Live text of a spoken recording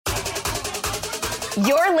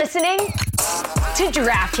You're listening to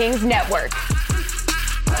DraftKings Network.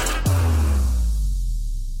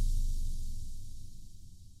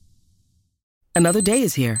 Another day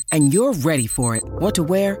is here, and you're ready for it. What to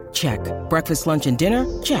wear? Check. Breakfast, lunch, and dinner?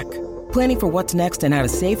 Check. Planning for what's next and how to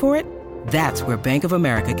save for it? That's where Bank of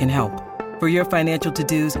America can help. For your financial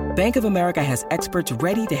to-dos, Bank of America has experts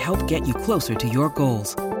ready to help get you closer to your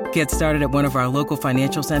goals. Get started at one of our local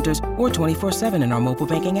financial centers or 24/7 in our mobile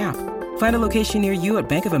banking app. Find a location near you at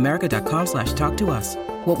bankofamerica.com/talktous.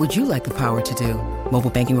 What would you like the power to do?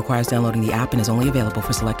 Mobile banking requires downloading the app and is only available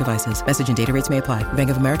for select devices. Message and data rates may apply.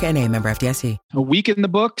 Bank of America N.A., member FDIC. A week in the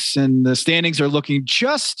books, and the standings are looking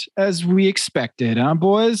just as we expected, huh,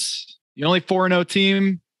 boys? The only 4-0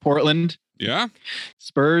 team, Portland. Yeah.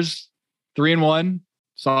 Spurs, 3-1.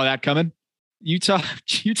 Saw that coming. Utah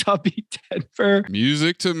beat Denver.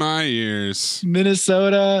 Music to my ears.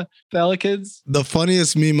 Minnesota, Pelicans. The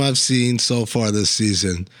funniest meme I've seen so far this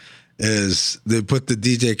season is they put the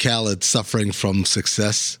DJ Khaled Suffering from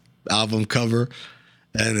Success album cover,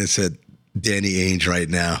 and it said Danny Ainge right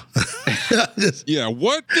now. Yeah,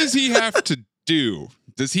 what does he have to do?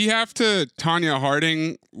 Does he have to Tanya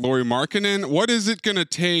Harding, Lauri Markkanen? What is it going to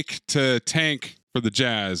take to tank for the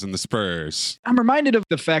Jazz and the Spurs? I'm reminded of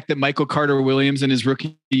the fact that Michael Carter-Williams in his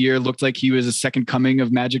rookie year looked like he was a second coming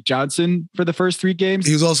of Magic Johnson for the first 3 games.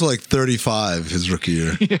 He was also like 35 his rookie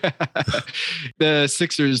year. Yeah. The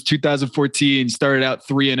Sixers 2014 started out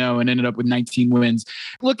 3-0 and ended up with 19 wins.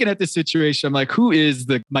 Looking at this situation, I'm like, who is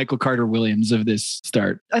the Michael Carter-Williams of this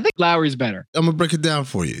start? I think Lowry's better. I'm going to break it down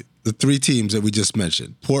for you. The 3 teams that we just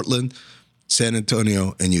mentioned, Portland, San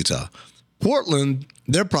Antonio, and Utah. Portland,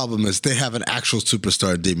 their problem is they have an actual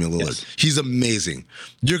superstar, Damian Lillard. Yes. He's amazing.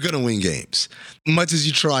 You're going to win games. Much as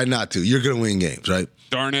you try not to, you're going to win games, right?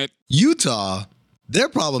 Darn it. Utah, their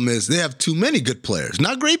problem is they have too many good players.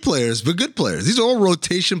 Not great players, but good players. These are all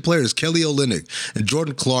rotation players. Kelly Olynyk and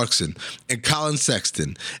Jordan Clarkson and Colin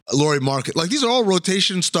Sexton, Lauri Markkanen. Like, these are all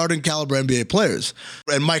rotation starting caliber NBA players.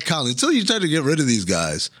 And Mike Conley. Until you try to get rid of these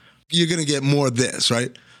guys, you're going to get more of this,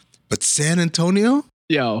 right? But San Antonio?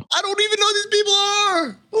 Yo, I don't even know who these people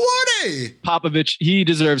are. Who are they? Popovich, he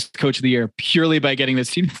deserves Coach of the Year purely by getting this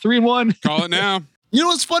team 3-1. Call it now. You know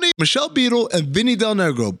what's funny? Michelle Beadle and Vinny Del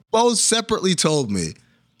Negro both separately told me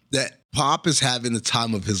that Pop is having the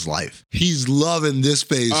time of his life. He's loving this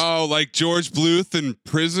phase. Oh, like George Bluth in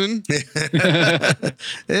prison?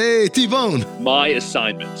 Hey, T-Bone. My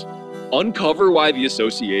assignment. Uncover why the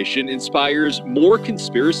association inspires more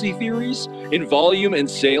conspiracy theories in volume and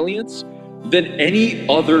salience than any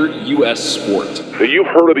other U.S. sport. You've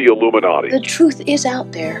heard of the Illuminati. The truth is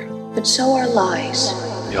out there, but so are lies.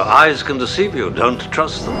 Your eyes can deceive you. Don't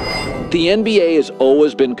trust them. The NBA has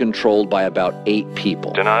always been controlled by about 8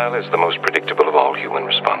 people. Denial is the most predictable of all human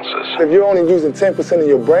responses. If you're only using 10% of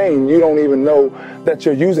your brain, you don't even know that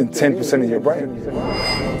you're using 10% of your brain.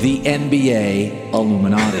 The NBA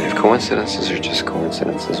Illuminati. If coincidences are just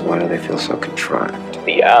coincidences, why do they feel so contrived?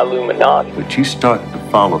 The Illuminati. But you start to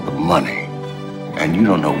follow the money, and you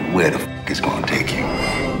don't know where the it's going to take you.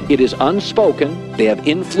 It is unspoken. They have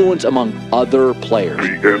influence among other players. The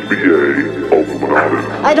NBA Illuminati.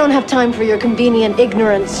 I don't have time for your convenient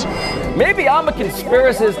ignorance. Maybe I'm a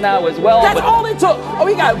conspiracist now as well. That's all it took. Oh,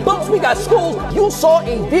 we got books, we got schools. You saw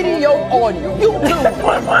a video on YouTube.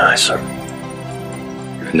 Why my eyes, sir?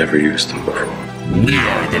 You've never used them before. We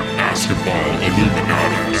are the Basketball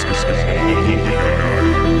Illuminati.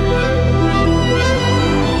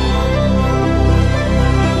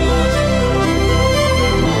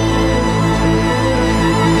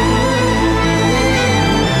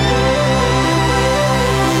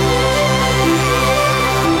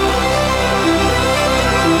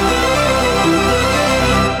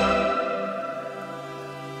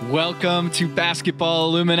 Welcome to Basketball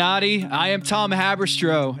Illuminati. I am Tom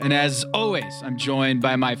Haberstroh, and as always, I'm joined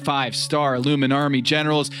by my 5-star Illuminarmy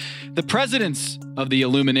generals, the presidents of the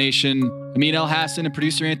Illumination, Amin Elhassan and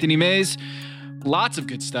producer Anthony Mays. Lots of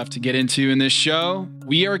good stuff to get into in this show.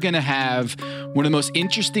 We are going to have one of the most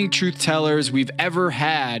interesting truth tellers we've ever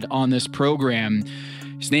had on this program.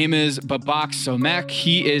 His name is Babak Somek.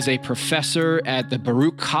 He is a professor at the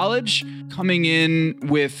Baruch College, coming in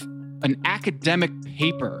with an academic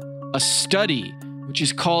paper, a study, which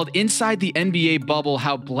is called Inside the NBA Bubble,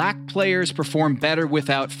 How Black Players Perform Better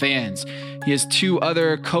Without Fans. He has 2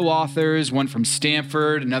 other co-authors, one from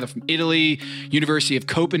Stanford, another from Italy, University of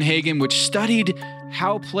Copenhagen, which studied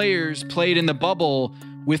how players played in the bubble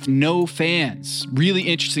with no fans. Really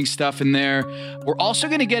interesting stuff in there. We're also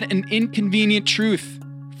going to get an inconvenient truth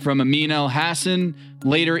from Amin Elhassan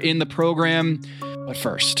later in the program. But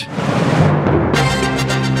first,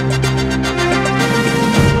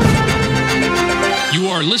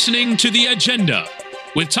 listening to The Agenda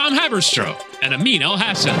with Tom Haberstroh and Amin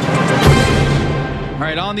Elhassan. All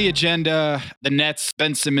right, on the agenda, the Nets,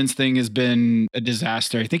 Ben Simmons thing has been a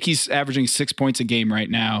disaster. I think he's averaging 6 points a game right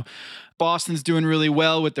now. Boston's doing really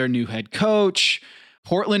well with their new head coach.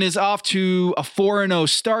 Portland is off to a 4-0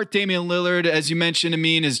 start. Damian Lillard, as you mentioned,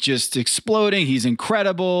 Amin, is just exploding. He's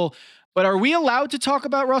incredible. But are we allowed to talk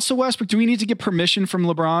about Russell Westbrook? Do we need to get permission from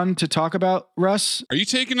LeBron to talk about Russ? Are you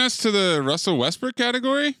taking us to the Russell Westbrook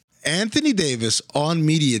category? Anthony Davis on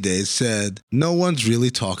Media Day said, no one's really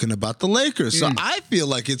talking about the Lakers. So I feel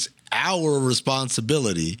like it's our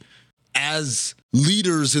responsibility as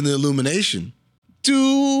leaders in the Illumination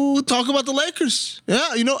to talk about the Lakers.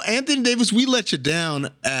 Yeah, you know, Anthony Davis, we let you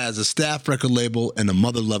down as a staff record label and a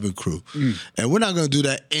mother-loving crew. And we're not going to do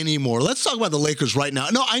that anymore. Let's talk about the Lakers right now.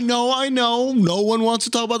 No, I know. No one wants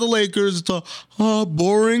to talk about the Lakers. It's a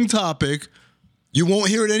boring topic. You won't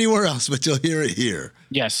hear it anywhere else, but you'll hear it here.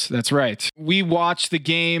 Yes, that's right. We watched the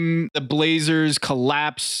game, the Blazers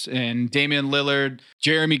collapse, and Damian Lillard,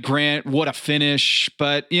 Jeremy Grant, what a finish.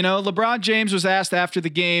 But, you know, LeBron James was asked after the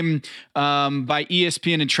game by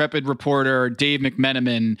ESPN Intrepid reporter Dave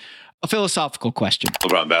McMenamin a philosophical question.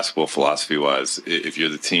 LeBron, basketball philosophy-wise, if you're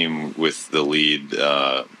the team with the lead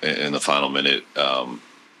in the final minute, do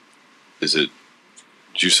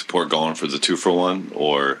you support going for the 2-for-1,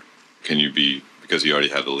 or can you be, because you already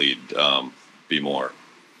have the lead, be more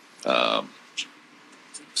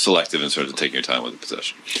selective in sort of taking your time with the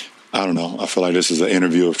possession? I don't know. I feel like this is an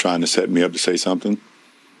interview of trying to set me up to say something.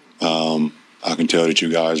 I can tell that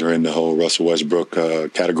you guys are in the whole Russell Westbrook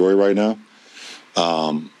category right now.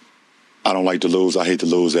 I don't like to lose. I hate to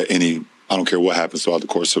lose I don't care what happens throughout the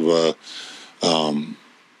course of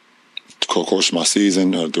my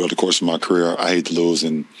season, throughout the course of my career. I hate to lose,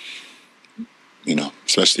 and you know,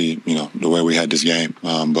 especially, you know, the way we had this game.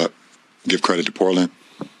 But give credit to Portland.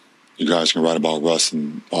 You guys can write about Russ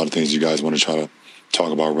and all the things you guys want to try to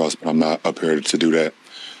talk about Russ, but I'm not up here to do that.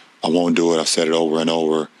 I won't do it. I've said it over and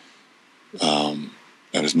over.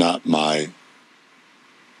 That is not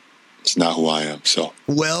it's not who I am. So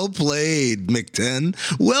well played, McTen.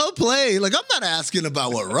 Well played. Like, I'm not asking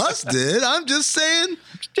about what Russ did. I'm just saying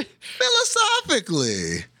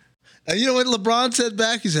philosophically. And you know what LeBron said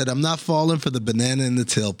back? He said, I'm not falling for the banana in the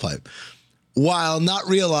tailpipe. While not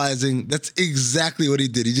realizing that's exactly what he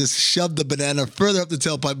did. He just shoved the banana further up the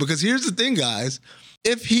tailpipe. Because here's the thing, guys.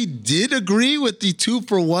 If he did agree with the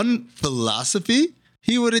 2-for-1 philosophy,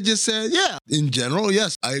 he would have just said, yeah, in general,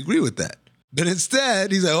 yes, I agree with that. But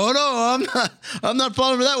instead, he's like, oh, no, I'm not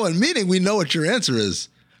falling for that one. Meaning we know what your answer is.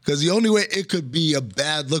 Because the only way it could be a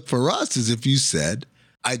bad look for us is if you said,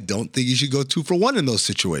 I don't think you should go 2-for-1 in those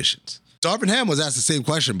situations. Darvin Ham was asked the same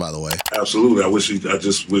question, by the way. Absolutely. I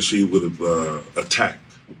just wish he would have attacked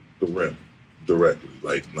the rim directly.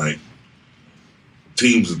 Like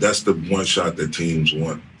teams, that's the one shot that teams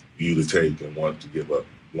want you to take and want to give up.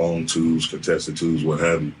 Long twos, contested twos, what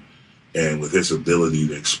have you. And with his ability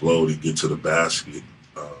to explode and get to the basket,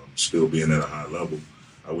 still being at a high level,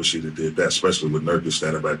 I wish he'd have did that, especially with Nurkic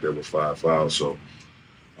standing back there with 5 fouls. So,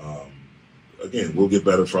 again, we'll get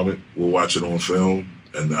better from it. We'll watch it on film.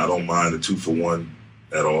 And I don't mind the 2-for-1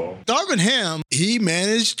 at all. Darvin Ham, he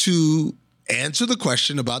managed to answer the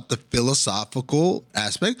question about the philosophical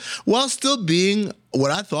aspect while still being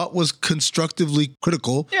what I thought was constructively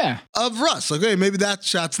critical of Russ. Like, hey, maybe that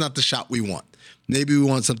shot's not the shot we want. Maybe we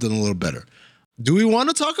want something a little better. Do we want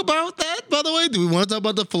to talk about that, by the way? Do we want to talk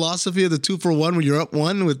about the philosophy of the 2-for-1 when you're up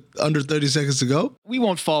 1 with under 30 seconds to go? We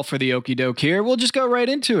won't fall for the okie doke here. We'll just go right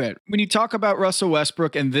into it. When you talk about Russell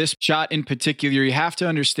Westbrook and this shot in particular, you have to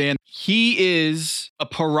understand he is a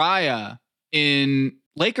pariah in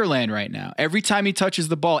Lakerland right now. Every time he touches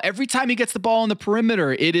the ball, every time he gets the ball on the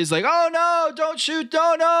perimeter, it is like, oh no, don't shoot,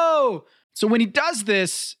 no. So when he does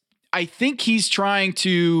this, I think he's trying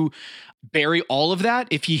to bury all of that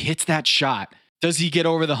if he hits that shot. Does he get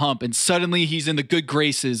over the hump? And suddenly he's in the good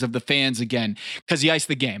graces of the fans again because he iced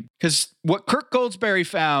the game. Because what Kirk Goldsberry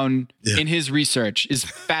found in his research is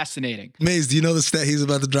fascinating. Maze, do you know the stat he's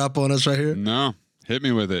about to drop on us right here? No. Hit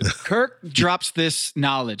me with it. Kirk drops this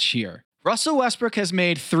knowledge here. Russell Westbrook has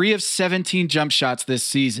made 3 of 17 jump shots this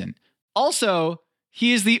season. Also,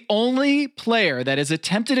 he is the only player that has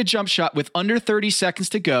attempted a jump shot with under 30 seconds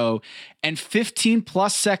to go and 15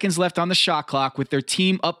 plus seconds left on the shot clock with their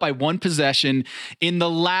team up by 1 possession in the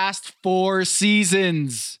last 4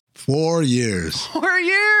 seasons. 4 years. 4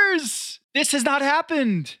 years. This has not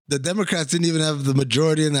happened. The Democrats didn't even have the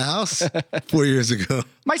majority in the House 4 years ago.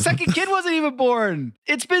 My second kid wasn't even born.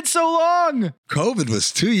 It's been so long. COVID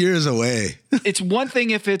was 2 years away. It's one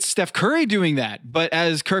thing if it's Steph Curry doing that. But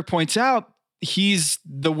as Kirk points out, he's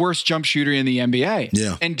the worst jump shooter in the NBA.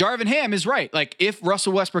 Yeah. And Darvin Ham is right. Like, if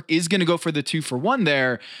Russell Westbrook is going to go for the 2-for-1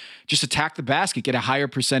 there, just attack the basket, get a higher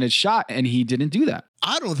percentage shot, and he didn't do that.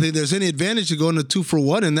 I don't think there's any advantage to going to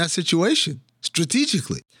 2-for-1 in that situation,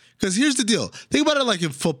 strategically. Because here's the deal. Think about it like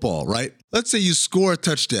in football, right? Let's say you score a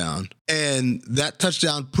touchdown, and that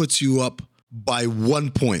touchdown puts you up by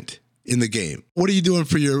 1 point in the game. What are you doing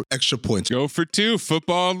for your extra points? Go for 2.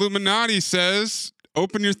 Football Illuminati says,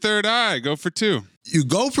 open your third eye. Go for 2. You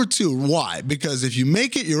go for 2. Why? Because if you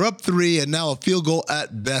make it, you're up 3, and now a field goal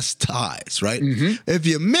at best ties, right? Mm-hmm. If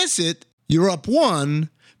you miss it, you're up 1.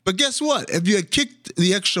 But guess what? If you had kicked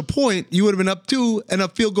the extra point, you would have been up 2, and a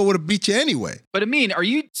field goal would have beat you anyway. But Amin, are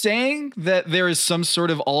you saying that there is some sort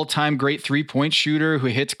of all-time great 3-point shooter who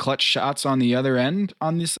hits clutch shots on the other end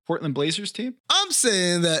on this Portland Blazers team? I'm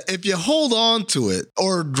saying that if you hold on to it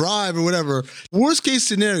or drive or whatever, worst case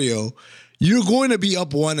scenario, you're going to be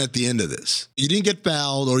up 1 at the end of this. You didn't get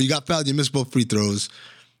fouled, or you got fouled, you missed both free throws.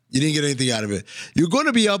 You didn't get anything out of it. You're going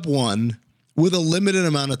to be up 1 with a limited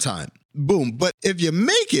amount of time. Boom. But if you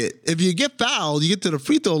make it, if you get fouled, you get to the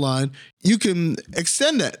free throw line, you can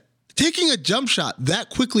extend that. Taking a jump shot that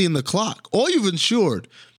quickly in the clock, all you've ensured,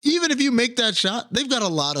 even if you make that shot, they've got a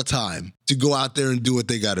lot of time to go out there and do what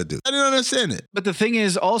they got to do. I didn't understand it. But the thing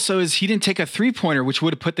is also is he didn't take a 3-pointer, which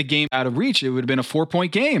would have put the game out of reach. It would have been a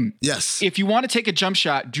 4-point game. Yes. If you want to take a jump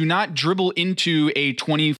shot, do not dribble into a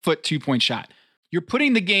 20-foot 2-point shot. You're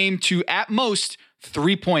putting the game to, at most,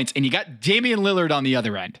 3 points, and you got Damian Lillard on the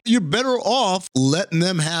other end. You're better off letting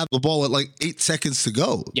them have the ball with like 8 seconds to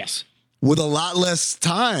go. Yes. With a lot less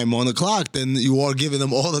time on the clock than you are giving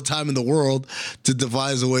them all the time in the world to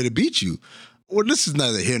devise a way to beat you. Well, this is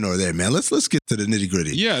neither here nor there, man. Let's get to the nitty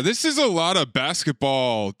gritty. Yeah, this is a lot of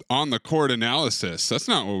basketball on the court analysis. That's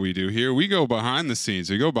not what we do here. We go behind the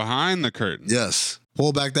scenes. We go behind the curtain. Yes.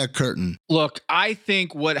 Pull back that curtain. Look, I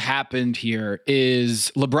think what happened here is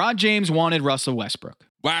LeBron James wanted Russell Westbrook.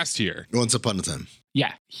 Last year. Once upon a time.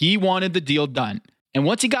 Yeah, he wanted the deal done. And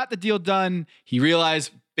once he got the deal done, he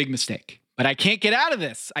realized, big mistake. But I can't get out of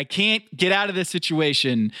this. I can't get out of this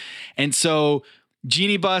situation. And so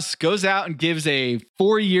Jeannie Buss goes out and gives a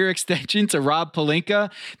 4-year extension to Rob Pelinka.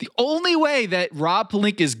 The only way that Rob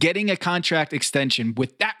Pelinka is getting a contract extension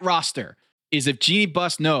with that roster is if Jeannie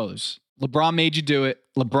Buss knows LeBron made you do it.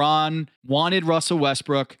 LeBron wanted Russell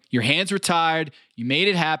Westbrook. Your hands were tied. You made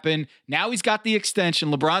it happen. Now he's got the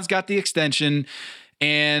extension. LeBron's got the extension.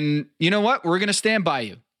 And you know what? We're going to stand by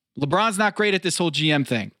you. LeBron's not great at this whole GM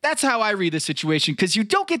thing. That's how I read the situation, because you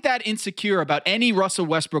don't get that insecure about any Russell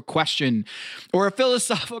Westbrook question or a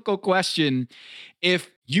philosophical question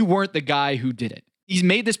if you weren't the guy who did it. He's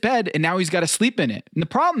made this bed and now he's got to sleep in it. And the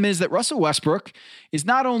problem is that Russell Westbrook is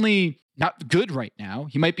not only not good right now,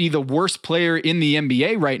 he might be the worst player in the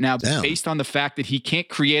NBA right now. Damn. Based on the fact that he can't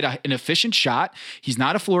create an efficient shot. He's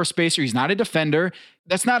not a floor spacer. He's not a defender.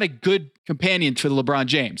 That's not a good companion to LeBron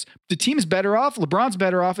James. The team is better off, LeBron's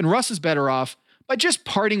better off, and Russ is better off by just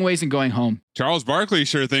parting ways and going home. Charles Barkley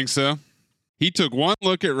sure thinks so. He took one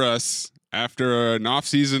look at Russ after an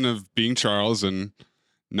offseason of being Charles and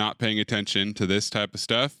not paying attention to this type of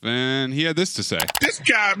stuff, and he had this to say. This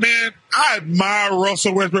guy, man, I admire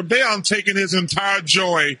Russell Westbrook. They are taking his entire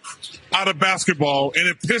joy out of basketball, and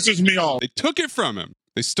it pisses me off. They took it from him.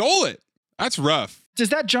 They stole it. That's rough. Does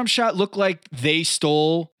that jump shot look like they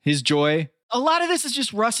stole his joy? A lot of this is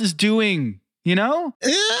just Russ's doing, you know?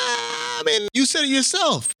 Yeah, I mean, you said it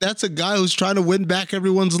yourself. That's a guy who's trying to win back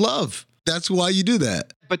everyone's love. That's why you do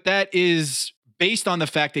that. But that is based on the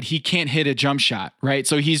fact that he can't hit a jump shot, right?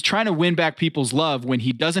 So he's trying to win back people's love when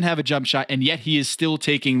he doesn't have a jump shot, and yet he is still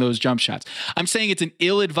taking those jump shots. I'm saying it's an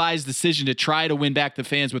ill-advised decision to try to win back the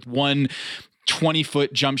fans with one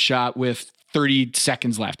 20-foot jump shot with 30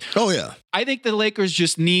 seconds left. Oh, yeah. I think the Lakers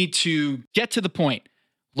just need to get to the point.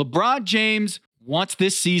 LeBron James wants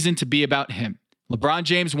this season to be about him. LeBron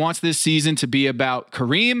James wants this season to be about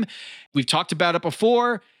Kareem. We've talked about it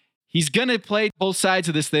before. He's going to play both sides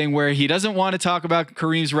of this thing where he doesn't want to talk about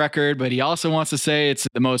Kareem's record, but he also wants to say it's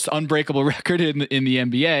the most unbreakable record in the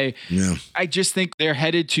NBA. Yeah. I just think they're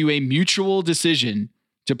headed to a mutual decision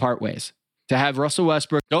to part ways, to have Russell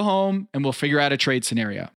Westbrook go home and we'll figure out a trade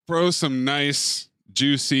scenario. Throw some nice,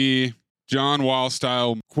 juicy John Wall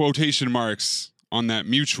style quotation marks on that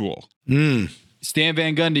mutual. Stan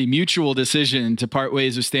Van Gundy, mutual decision to part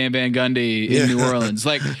ways with Stan Van Gundy in New Orleans.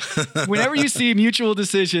 Like, whenever you see mutual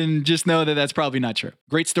decision, just know that that's probably not true.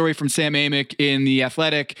 Great story from Sam Amick in The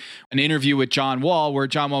Athletic, an interview with John Wall, where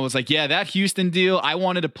John Wall was like, yeah, that Houston deal, I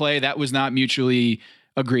wanted to play. That was not mutually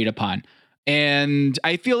agreed upon. And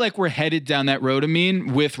I feel like we're headed down that road,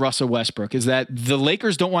 with Russell Westbrook, is that the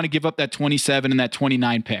Lakers don't want to give up that 27 and that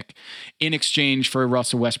 29 pick in exchange for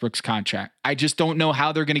Russell Westbrook's contract. I just don't know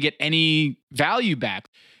how they're going to get any value back.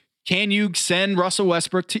 Can you send Russell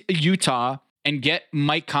Westbrook to Utah and get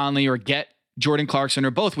Mike Conley or get Jordan Clarkson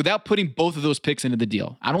or both without putting both of those picks into the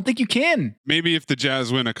deal? I don't think you can. Maybe if the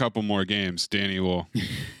Jazz win a couple more games, Danny will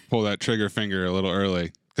pull that trigger finger a little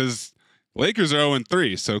early, because Lakers are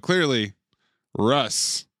 0-3. So clearly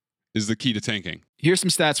Russ is the key to tanking. Here's some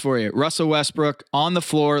stats for you. Russell Westbrook on the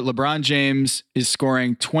floor. LeBron James is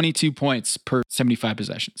scoring 22 points per 75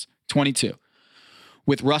 possessions. 22.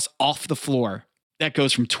 With Russ off the floor, that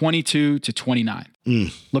goes from 22 to 29.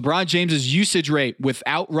 LeBron James's usage rate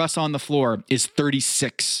without Russ on the floor is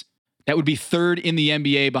 36. That would be third in the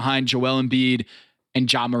NBA behind Joel Embiid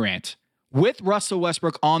and Ja Morant. With Russell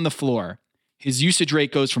Westbrook on the floor, his usage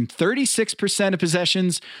rate goes from 36% of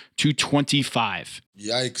possessions to 25.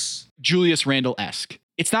 Yikes. Julius Randle-esque.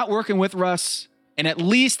 It's not working with Russ. And at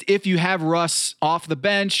least if you have Russ off the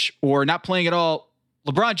bench or not playing at all,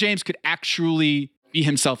 LeBron James could actually be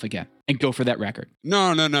himself again and go for that record.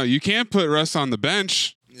 No. You can't put Russ on the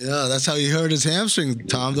bench. Yeah, that's how he hurt his hamstring,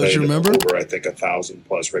 Tom. Don't you remember? Over, I think,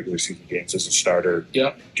 1,000+ regular season games as a starter.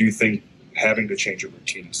 Yeah. Do you think having to change a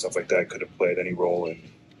routine and stuff like that could have played any role in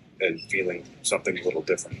feeling something a little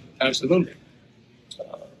different? Absolutely.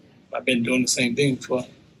 I've been doing the same thing for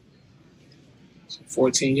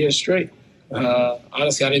 14 years straight.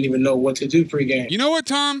 Honestly, I didn't even know what to do pregame. You know what,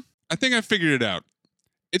 Tom? I think I figured it out.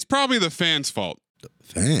 It's probably the fans' fault. The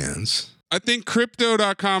fans? I think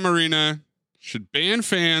Crypto.com Arena should ban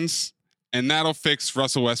fans, and that'll fix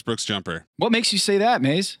Russell Westbrook's jumper. What makes you say that,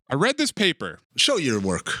 Maze? I read this paper. Show your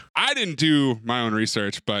work. I didn't do my own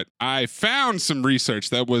research, but I found some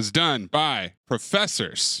research that was done by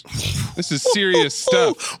professors. This is serious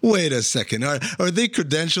stuff. Wait a second. Are they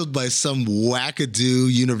credentialed by some wackadoo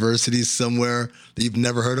university somewhere that you've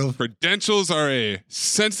never heard of? Credentials are a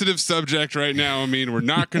sensitive subject right now. We're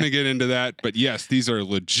not going to get into that. But yes, these are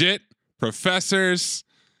legit professors.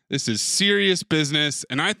 This is serious business.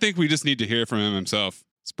 And I think we just need to hear from him himself.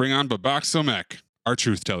 Let's bring on Babak Somek, our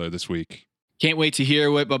truth teller this week. Can't wait to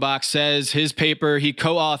hear what Babak says. His paper he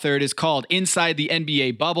co-authored is called Inside the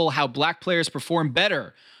NBA Bubble, How Black Players Perform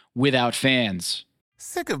Better Without Fans.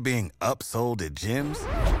 Sick of being upsold at gyms?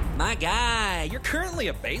 My guy, you're currently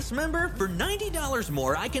a base member? For $90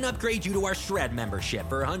 more, I can upgrade you to our Shred membership.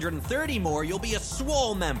 For $130 more, you'll be a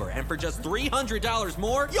Swole member. And for just $300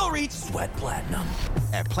 more, you'll reach Sweat Platinum.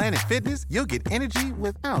 At Planet Fitness, you'll get energy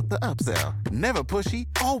without the upsell. Never pushy,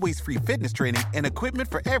 always free fitness training and equipment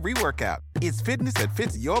for every workout. It's fitness that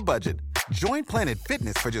fits your budget. Join Planet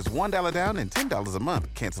Fitness for just $1 down and $10 a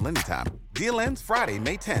month. Cancel anytime. Deal ends Friday,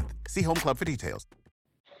 May 10th. See Home Club for details.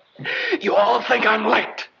 You all think I'm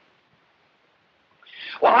licked.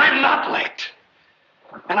 Well, I'm not licked.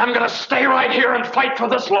 And I'm going to stay right here and fight for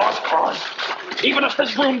this lost cause, even if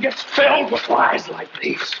this room gets filled with lies like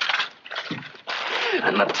these.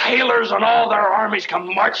 And the Taylors and all their armies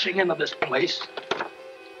come marching into this place.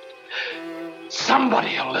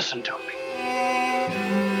 Somebody will listen to me.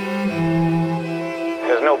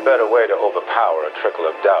 There's no better way to overpower a trickle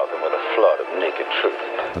of doubt than with a flood of naked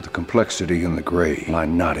truth. But the complexity and the gray lie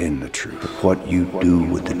not in the truth, but what you do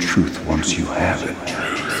with the truth once you have it.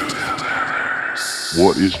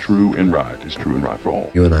 What is true and right is true and right for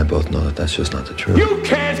all. You and I both know that that's just not the truth. You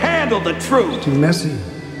can't handle the truth. It's too messy.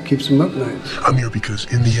 Keeps them up night. I'm here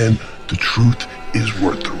because in the end, the truth is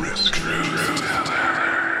worth the risk.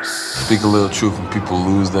 Speak a little truth and people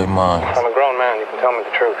lose their minds. I'm a grown man. You can tell me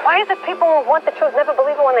the truth. Why is it people who want the truth never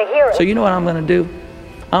believe it when they hear it? So you know what I'm going to do?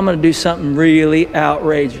 I'm going to do something really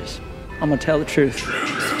outrageous. I'm going to tell the truth.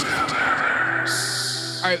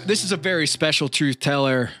 All right, this is a very special Truth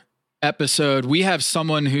Teller episode. We have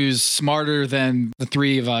someone who's smarter than the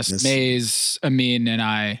three of us, yes. Maze, Amin, and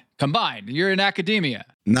I combined. You're in academia.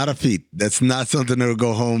 Not a feat. That's not something to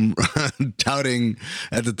go home touting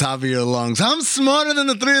at the top of your lungs. I'm smarter than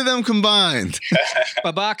the three of them combined.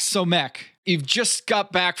 Babak Somek, you've just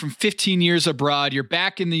got back from 15 years abroad. You're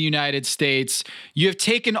back in the United States. You have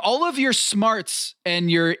taken all of your smarts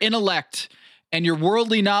and your intellect and your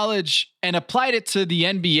worldly knowledge and applied it to the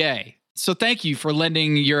NBA. So thank you for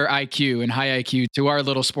lending your IQ and high IQ to our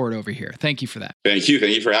little sport over here. Thank you for that. Thank you.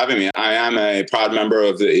 Thank you for having me. I am a proud member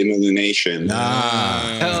of the Immune Nation. There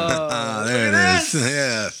it is.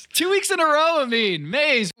 Yeah. 2 weeks in a row, I mean.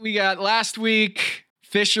 Maze, we got last week,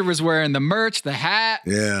 Fisher was wearing the merch, the hat.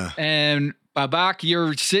 Yeah. And Babak,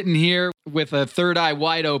 you're sitting here with a third eye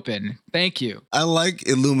wide open. Thank you. I like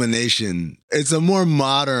illumination. It's a more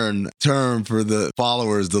modern term for the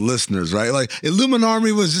followers, the listeners, right? Like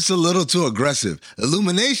Illuminarmy was just a little too aggressive.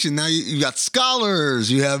 Illumination, now you got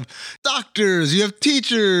scholars, you have doctors, you have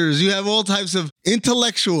teachers, you have all types of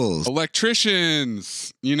intellectuals.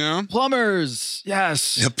 Electricians, you know? Plumbers,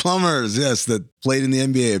 yes. Yeah, plumbers, yes, that played in the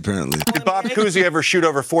NBA apparently. Did Bob Cousy ever shoot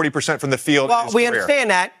over 40% from the field? Well, we understand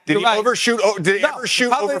that. Did he overshoot? Did he ever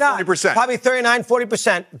shoot over 40%? Probably 39,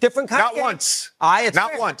 40%. Different kind Not of game. once.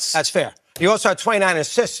 Not once. That's fair. He also had 29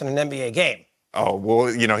 assists in an NBA game. Oh,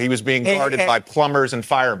 well, you know, he was being guarded by plumbers and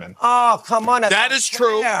firemen. Oh, come on. That is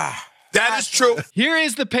true. That is true. Here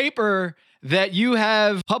is the paper that you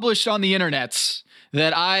have published on the internets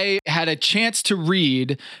that I had a chance to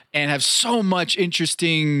read and have so much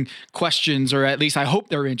interesting questions, or at least I hope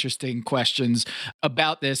they're interesting questions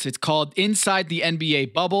about this. It's called Inside the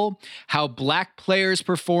NBA Bubble, How Black Players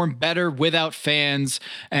Perform Better Without Fans.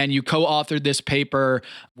 And you co-authored this paper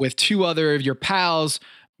with two other of your pals.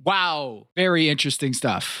 Wow, very interesting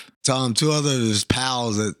stuff. Tom, two other of his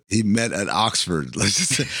pals that he met at Oxford.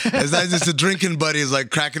 It's not just a drinking buddy. It's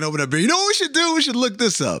like cracking open a beer. You know what we should do? We should look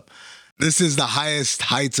this up. This is the highest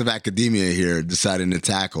heights of academia here, deciding to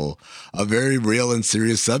tackle a very real and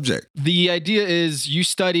serious subject. The idea is you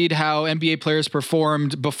studied how NBA players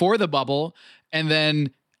performed before the bubble and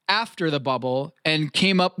then after the bubble and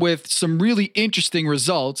came up with some really interesting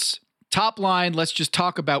results. Top line, let's just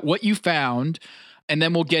talk about what you found, and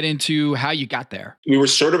then we'll get into how you got there. We were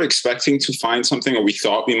sort of expecting to find something, or we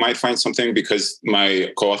thought we might find something because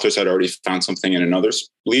my co-authors had already found something in another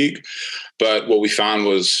league. But what we found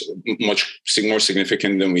was much more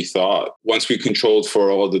significant than we thought. Once we controlled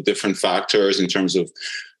for all the different factors in terms of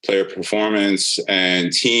player performance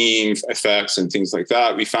and team effects and things like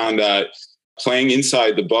that, we found that playing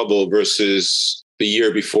inside the bubble versus the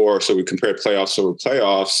year before, so we compared playoffs over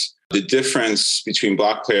playoffs, the difference between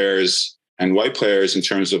Black players and white players in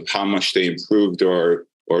terms of how much they improved or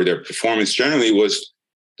their performance generally was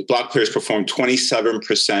the Black players performed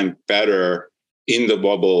 27% better in the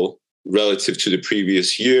bubble relative to the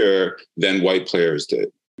previous year than white players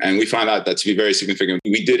did. And we found out that to be very significant.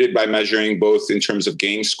 We did it by measuring both in terms of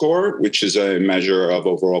game score, which is a measure of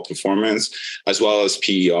overall performance, as well as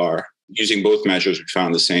PER. Using both measures, we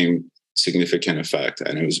found the same significant effect.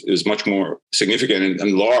 And it was much more significant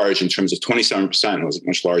and large in terms of 27%. It was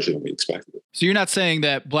much larger than we expected. So you're not saying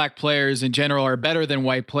that Black players in general are better than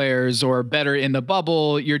white players or better in the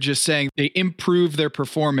bubble. You're just saying they improve their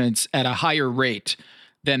performance at a higher rate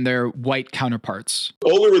than their white counterparts.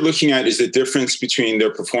 All we were looking at is the difference between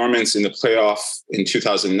their performance in the playoff in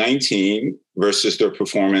 2019 versus their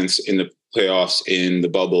performance in the playoffs in the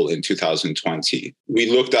bubble in 2020. We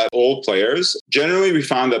looked at all players. Generally, we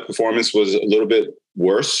found that performance was a little bit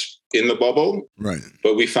worse in the bubble. Right.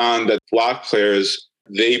 But we found that Black players,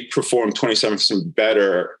 they performed 27%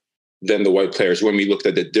 better than the white players when we looked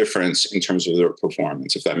at the difference in terms of their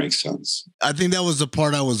performance, if that makes sense. I think that was the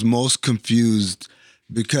part I was most confused,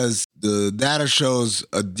 because the data shows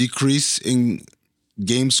a decrease in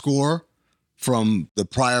game score from the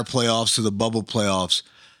prior playoffs to the bubble playoffs,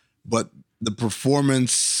 but the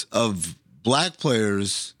performance of Black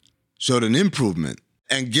players showed an improvement.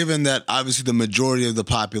 And given that obviously the majority of the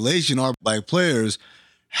population are Black players,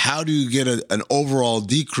 how do you get an overall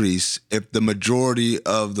decrease if the majority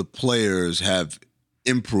of the players have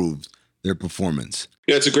improved their performance?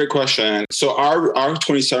 Yeah, it's a great question. So our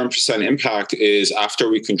 27% impact is after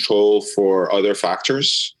we control for other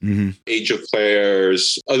factors, age of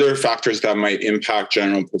players, other factors that might impact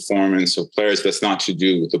general performance of players that's not to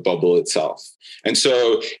do with the bubble itself. And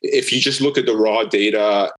so if you just look at the raw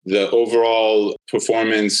data, the overall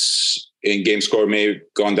performance in game score may have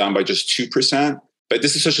gone down by just 2%. But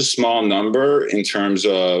this is such a small number in terms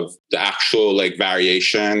of the actual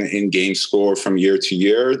variation in game score from year to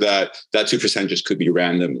year that 2% just could be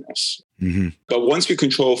randomness. But once we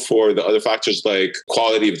control for the other factors like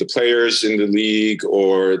quality of the players in the league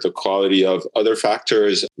or the quality of other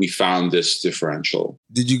factors, we found this differential.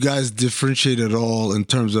 Did you guys differentiate at all in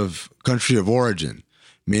terms of country of origin?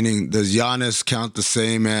 Meaning, does Giannis count the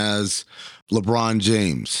same as LeBron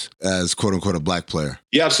James as quote unquote a Black player?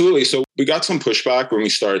 Yeah, absolutely. So we got some pushback when we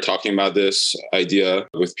started talking about this idea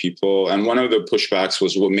with people. And one of the pushbacks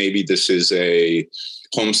was, well, maybe this is a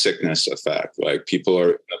homesickness effect. Like people are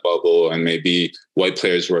in a bubble and maybe white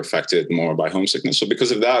players were affected more by homesickness. So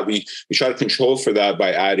because of that, we try to control for that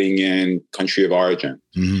by adding in country of origin.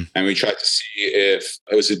 And we tried to see if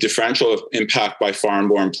it was a differential of impact by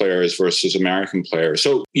foreign-born players versus American players.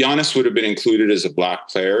 So Giannis would have been included as a Black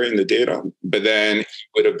player in the data, but then he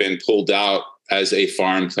would have been pulled out as a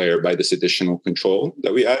foreign player by this additional control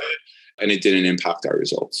that we added, and it didn't impact our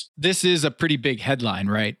results. This is a pretty big headline,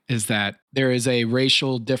 right? Is that there is a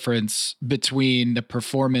racial difference between the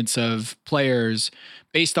performance of players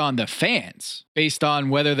based on the fans, based on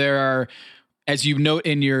whether there are, as you note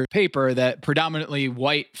in your paper, that predominantly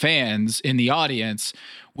white fans in the audience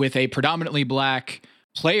with a predominantly black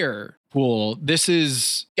player pool. This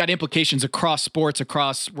has got implications across sports,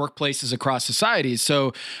 across workplaces, across societies.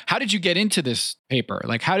 So how did you get into this paper?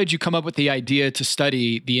 Like, how did you come up with the idea to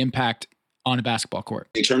study the impact on a basketball court?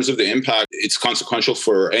 In terms of the impact, it's consequential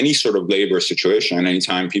for any sort of labor situation.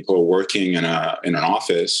 Anytime people are working in an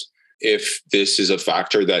office, if this is a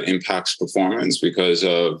factor that impacts performance because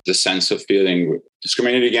of the sense of feeling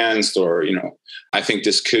discriminated against, or, I think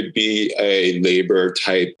this could be a labor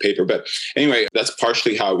type paper. But anyway, that's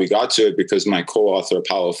partially how we got to it, because my co-author,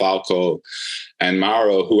 Paolo Falco, and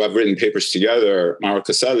Mauro, who have written papers together, Mauro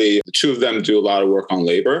Caselli, the two of them do a lot of work on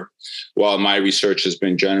labor, while my research has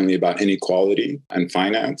been generally about inequality and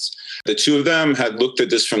finance. The two of them had looked at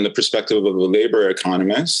this from the perspective of a labor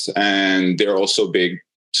economist, and they're also big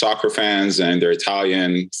soccer fans, and they're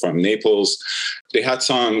Italian from Naples. They had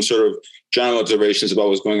some sort of general observations about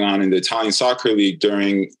what's going on in the Italian soccer league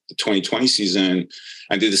during the 2020 season,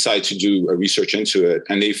 and they decided to do a research into it.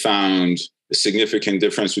 And they found a significant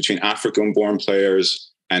difference between African-born players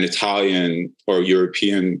and Italian or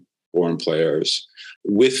European-born players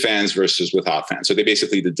with fans versus without fans. So they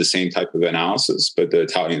basically did the same type of analysis, but the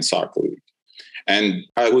Italian soccer league. And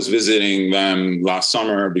I was visiting them last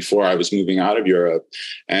summer before I was moving out of Europe.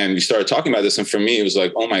 And we started talking about this. And for me, it was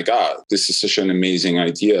like, oh my God, this is such an amazing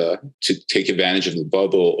idea to take advantage of the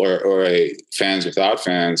bubble or a fans without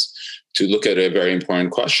fans to look at a very important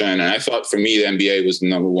question. And I thought for me, the NBA was the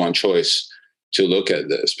number one choice to look at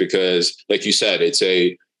this because, like you said, it's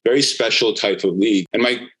a very special type of league. And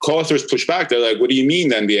my co-authors pushed back. They're like, what do you mean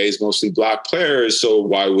the NBA is mostly Black players? So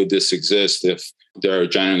why would this exist if they're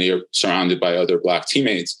generally surrounded by other Black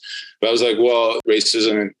teammates? But I was like, well,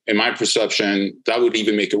 racism, in my perception, that would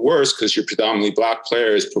even make it worse because your predominantly Black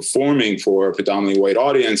players performing for a predominantly white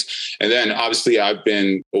audience. And then obviously I've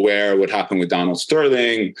been aware of what happened with Donald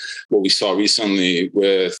Sterling, what we saw recently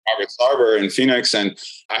with Robert Sarver in Phoenix. And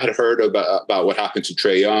I had heard about what happened to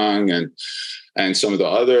Trae Young and some of the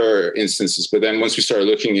other instances. But then once we started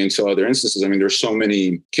looking into other instances, I mean, there's so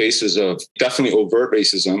many cases of definitely overt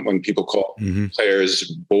racism when people call players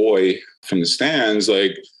boy from the stands,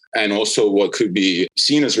 and also what could be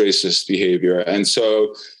seen as racist behavior. And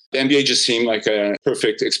so the NBA just seemed like a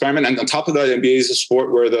perfect experiment. And on top of that, the NBA is a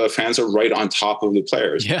sport where the fans are right on top of the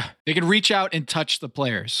players. Yeah, they can reach out and touch the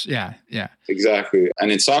players. Yeah. Exactly.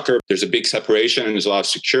 And in soccer, there's a big separation and there's a lot of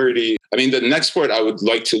security. I mean, the next sport I would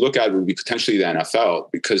like to look at would be potentially the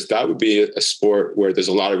NFL, because that would be a sport where there's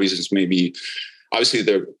a lot of reasons maybe, obviously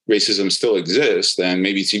the racism still exists and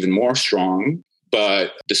maybe it's even more strong,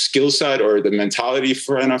 but the skill set or the mentality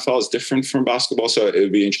for NFL is different from basketball. So it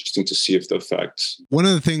would be interesting to see if the effects. One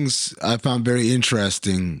of the things I found very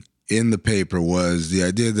interesting in the paper was the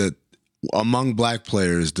idea that among Black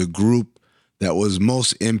players, the group that was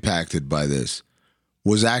most impacted by this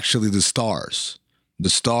was actually the Stars. The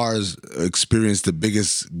Stars experienced the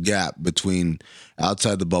biggest gap between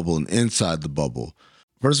outside the bubble and inside the bubble.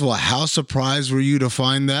 First of all, how surprised were you to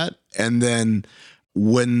find that? And then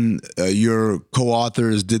when your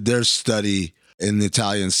co-authors did their study in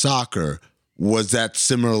Italian soccer, was that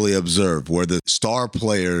similarly observed, where the star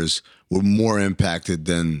players were more impacted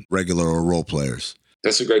than regular or role players?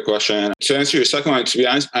 That's a great question. To answer your second one, to be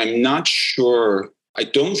honest, I'm not sure. I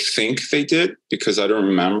don't think they did because I don't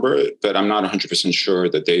remember it, but I'm not 100% sure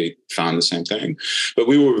that they found the same thing. But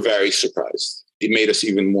we were very surprised. It made us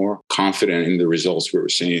even more confident in the results we were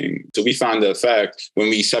seeing. So we found the effect when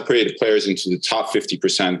we separated players into the top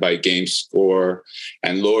 50% by game score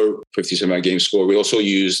and lower 50% by game score. We also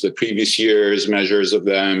used the previous year's measures of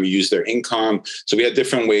them, we used their income. So we had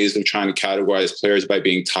different ways of trying to categorize players by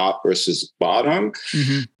being top versus bottom.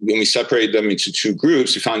 When we separated them into two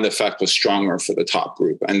groups, we found the effect was stronger for the top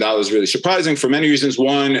group. And that was really surprising for many reasons.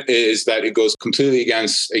 One is that it goes completely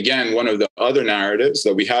against, again, one of the other narratives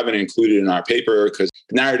that we haven't included in our paper, because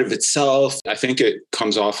the narrative itself, I think it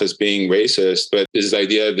comes off as being racist, but this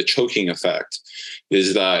idea of the choking effect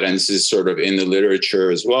is that, and this is sort of in the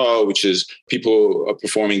literature as well, which is people are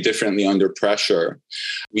performing differently under pressure.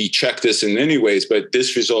 We check this in many ways, but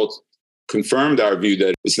this result confirmed our view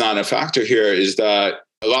that it's not a factor here, is that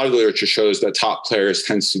a lot of the literature shows that top players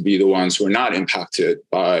tends to be the ones who are not impacted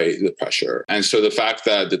by the pressure. And so the fact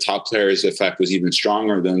that the top players' effect was even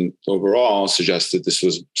stronger than overall suggests that this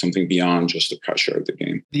was something beyond just the pressure of the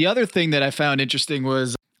game. The other thing that I found interesting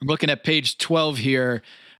was I'm looking at page 12 here.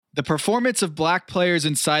 The performance of black players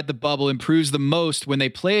inside the bubble improves the most when they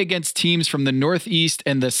play against teams from the Northeast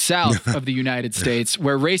and the South of the United States,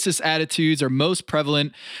 where racist attitudes are most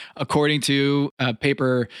prevalent, according to a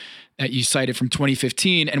paper that you cited from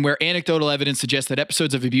 2015, and where anecdotal evidence suggests that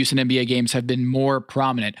episodes of abuse in NBA games have been more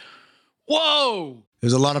prominent. Whoa!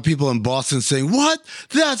 There's a lot of people in Boston saying, what?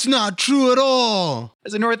 That's not true at all.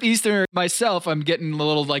 As a Northeasterner myself, I'm getting a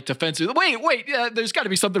little defensive. Wait, there's got to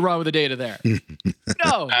be something wrong with the data there.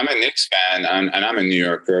 No. I'm a Knicks fan and I'm a New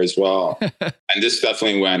Yorker as well. And this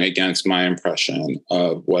definitely went against my impression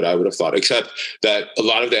of what I would have thought, except that a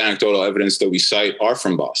lot of the anecdotal evidence that we cite are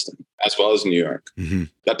from Boston as well as New York. Mm-hmm.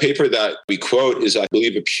 That paper that we quote is, I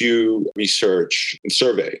believe, a Pew Research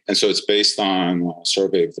survey. And so it's based on a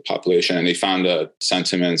survey of the population. And they found that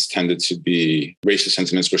sentiments tended to be, racist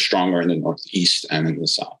sentiments were stronger in the Northeast and in the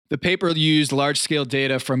South. The paper used large-scale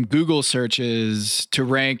data from Google searches to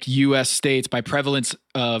rank U.S. states by prevalence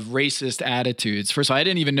of racist attitudes. First of all, I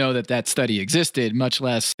didn't even know that study existed, much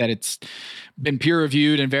less that it's been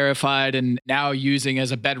peer-reviewed and verified and now using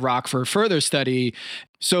as a bedrock for further study.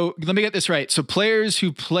 So let me get this right. So players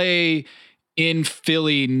who play in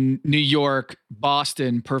Philly, New York,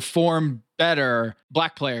 Boston perform better,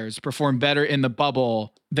 black players perform better in the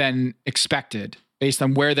bubble than expected based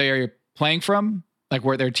on where they are playing from? Like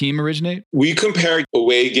where their team originate? We compared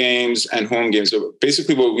away games and home games. So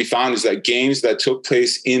basically what we found is that games that took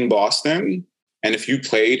place in Boston, and if you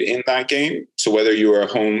played in that game, so whether you were a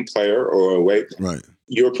home player or away, right,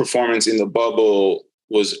 your performance in the bubble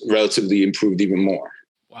was relatively improved even more.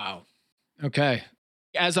 Wow. Okay.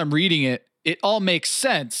 As I'm reading it, it all makes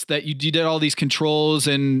sense that you did all these controls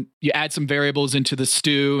and you add some variables into the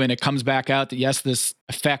stew and it comes back out that, yes, this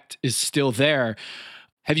effect is still there.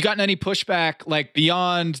 Have you gotten any pushback, like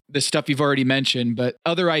beyond the stuff you've already mentioned, but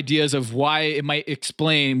other ideas of why it might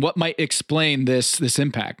explain, what might explain this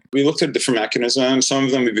impact? We looked at different mechanisms. Some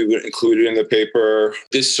of them we've included in the paper.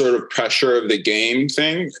 This sort of pressure of the game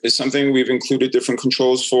thing is something we've included different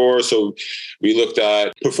controls for. So we looked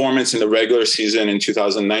at performance in the regular season in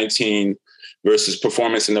 2019 versus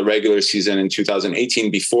performance in the regular season in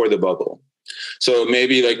 2018 before the bubble. So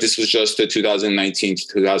maybe this was just a 2019 to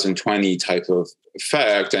 2020 type of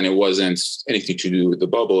effect, and it wasn't anything to do with the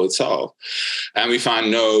bubble itself. And we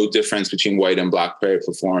found no difference between white and black player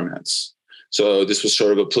performance. So this was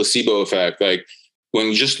sort of a placebo effect. When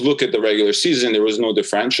we just look at the regular season, there was no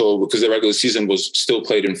differential because the regular season was still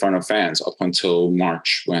played in front of fans up until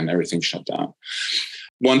March when everything shut down.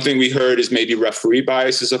 One thing we heard is maybe referee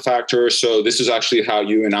bias is a factor. So this is actually how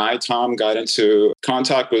you and I, Tom, got into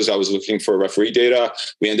contact. Was I was looking for referee data.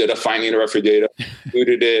 We ended up finding the referee data,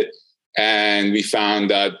 included it, and we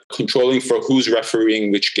found that controlling for who's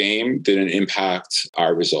refereeing which game didn't impact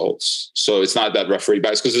our results. So it's not that referee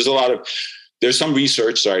bias because there's some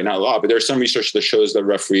research, not a lot, but there's some research that shows that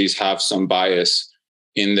referees have some bias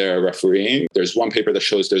in their refereeing. There's one paper that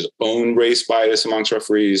shows there's own race bias amongst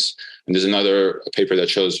referees. And there's another paper that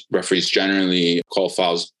shows referees generally call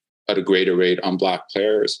fouls at a greater rate on black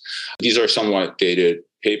players. These are somewhat dated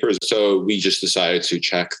papers. So we just decided to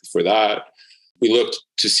check for that. We looked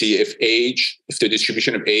to see if the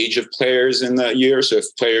distribution of age of players in that year. So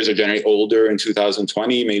if players are generally older in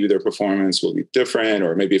 2020, maybe their performance will be different.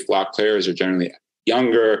 Or maybe if black players are generally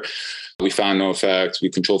younger, we found no effect. We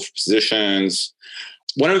controlled for positions.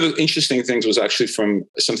 One of the interesting things was actually from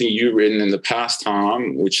something you've written in the past,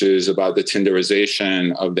 Tom, which is about the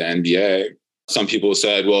Tinderization of the NBA. Some people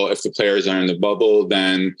said, well, if the players are in the bubble,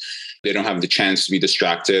 then they don't have the chance to be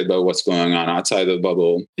distracted by what's going on outside of the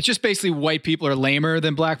bubble. It's just basically white people are lamer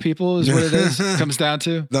than black people is what it is. It comes down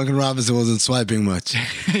to. Duncan Robinson wasn't swiping much.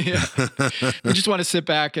 Yeah. We just want to sit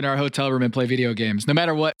back in our hotel room and play video games, no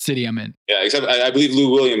matter what city I'm in. Yeah, except I believe Lou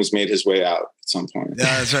Williams made his way out at some point.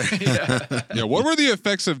 Yeah, that's right. Yeah, what were the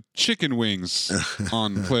effects of chicken wings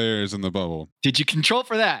on players in the bubble? Did you control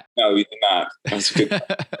for that? No, we did not. That's a good.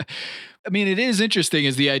 I mean, it is interesting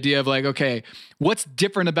is the idea of okay, what's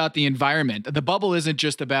different about the environment? The bubble isn't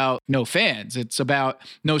just about no fans. It's about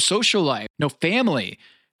no social life, no family.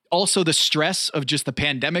 Also the stress of just the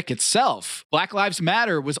pandemic itself. Black Lives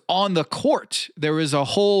Matter was on the court. There was a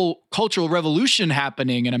whole cultural revolution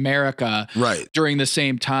happening in America during the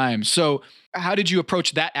same time. So how did you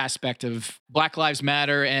approach that aspect of Black Lives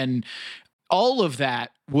Matter, and all of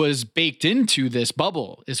that was baked into this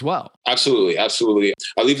bubble as well? Absolutely.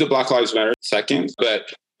 I'll leave the Black Lives Matter second,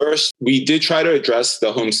 but first, we did try to address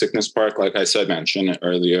the homesickness part, like I mentioned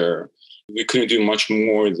earlier. We couldn't do much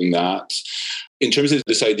more than that. In terms of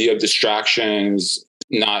this idea of distractions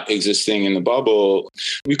not existing in the bubble,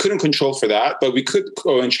 we couldn't control for that, but we could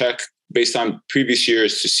go and check based on previous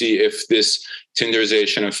years to see if this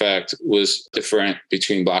Tinderization effect was different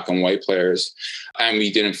between black and white players, and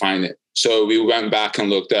we didn't find it. So we went back and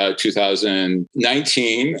looked at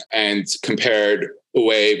 2019 and compared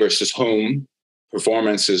away versus home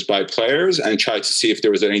performances by players and tried to see if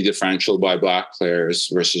there was any differential by black players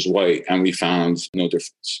versus white, and we found no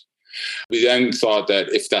difference. We then thought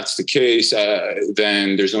that if that's the case,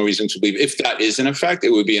 then there's no reason to believe if that is an effect,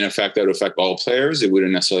 it would be an effect that would affect all players. It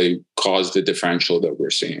wouldn't necessarily cause the differential that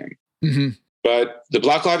we're seeing. Mm-hmm. But the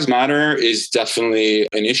Black Lives Matter is definitely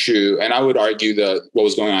an issue. And I would argue that what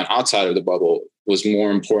was going on outside of the bubble was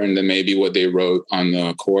more important than maybe what they wrote on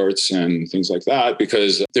the courts and things like that,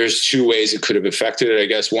 because there's two ways it could have affected it. I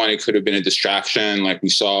guess one, it could have been a distraction like we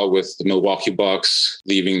saw with the Milwaukee Bucks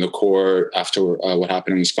leaving the court after what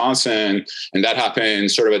happened in Wisconsin. And that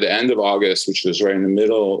happened sort of at the end of August, which was right in the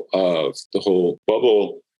middle of the whole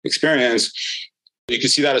bubble experience. You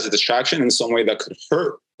could see that as a distraction in some way that could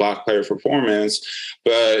hurt black player performance,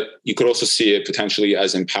 but you could also see it potentially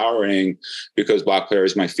as empowering because black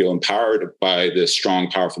players might feel empowered by the strong,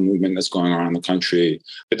 powerful movement that's going on in the country.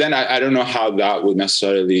 But then I don't know how that would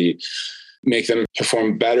necessarily make them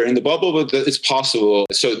perform better in the bubble, but it's possible.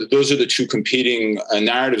 So those are the two competing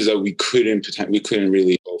narratives that we couldn't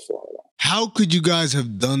really go for. How could you guys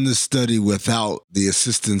have done this study without the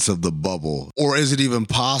assistance of the bubble? Or is it even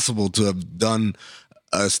possible to have done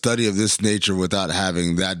a study of this nature without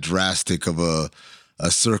having that drastic of a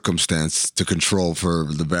circumstance to control for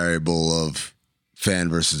the variable of fan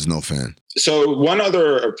versus no fan? So one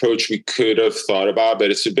other approach we could have thought about,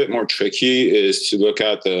 but it's a bit more tricky, is to look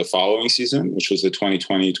at the following season, which was the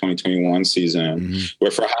 2020-2021 season,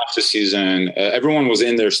 where for half the season, everyone was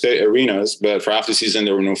in their state arenas, but for half the season,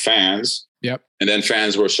 there were no fans. Yep. And then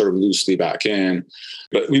fans were sort of loosely back in.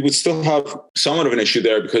 But we would still have somewhat of an issue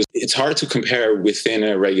there because it's hard to compare within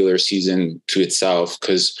a regular season to itself.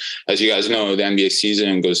 Because as you guys know, the NBA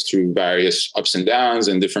season goes through various ups and downs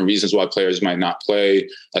and different reasons why players might not play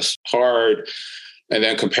as hard. And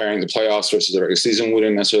then comparing the playoffs versus the regular season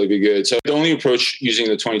wouldn't necessarily be good. So the only approach using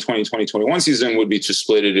the 2020-2021 season would be to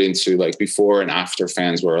split it into like before and after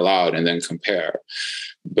fans were allowed and then compare.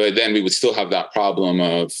 But then we would still have that problem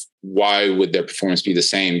of why would their performance be the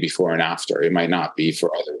same before and after? It might not be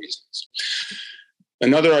for other reasons.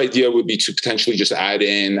 Another idea would be to potentially just add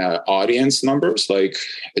in audience numbers, like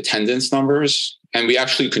attendance numbers. And we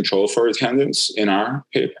actually control for attendance in our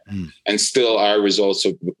paper. And still our results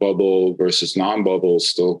of bubble versus non-bubble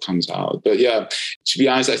still comes out. But yeah, to be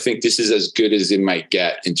honest, I think this is as good as it might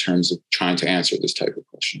get in terms of trying to answer this type of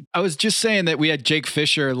question. I was just saying that we had Jake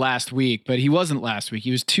Fisher last week, but he wasn't last week.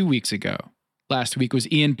 He was 2 weeks ago. Last week was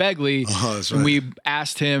Ian Begley. Oh, that's right. And we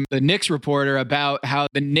asked him, the Knicks reporter, about how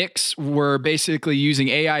the Knicks were basically using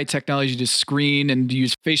AI technology to screen and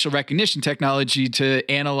use facial recognition technology to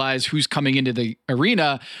analyze who's coming into the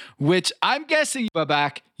arena, which I'm guessing,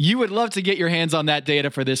 Babak, you would love to get your hands on that data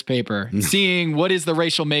for this paper, seeing what is the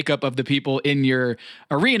racial makeup of the people in your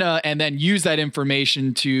arena, and then use that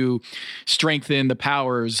information to strengthen the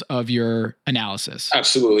powers of your analysis.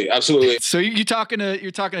 Absolutely. Absolutely. So you're talking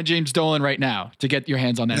to James Dolan right now to get your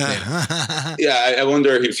hands on that data. Yeah, I wonder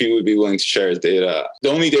if he would be willing to share his data. The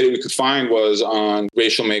only data we could find was on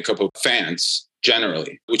racial makeup of fans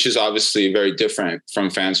generally, which is obviously very different from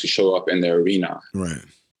fans who show up in their arena. Right.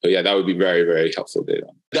 But yeah, that would be very, very helpful data.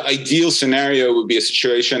 The ideal scenario would be a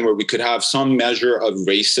situation where we could have some measure of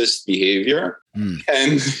racist behavior and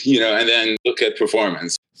then look at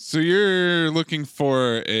performance. So you're looking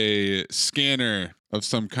for a scanner of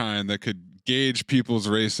some kind that could gauge people's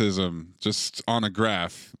racism just on a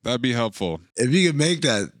graph. That'd be helpful. If you could make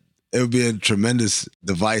that, it would be a tremendous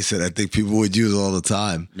device that I think people would use all the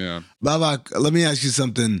time. Yeah. Babak, let me ask you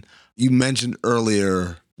something. You mentioned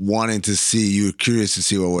earlier you were curious to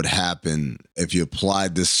see what would happen if you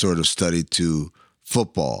applied this sort of study to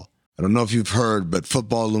football. I don't know if you've heard, but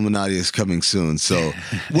Football Illuminati is coming soon. So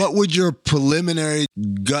what would your preliminary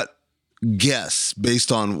gut guess,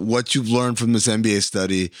 based on what you've learned from this NBA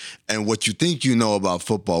study and what you think you know about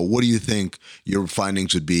football, what do you think your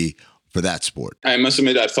findings would be for that sport? I must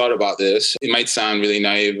admit, I've thought about this. It might sound really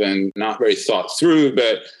naive and not very thought through,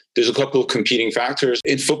 but there's a couple of competing factors.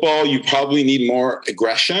 In football, you probably need more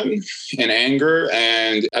aggression and anger.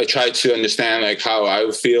 And I try to understand how I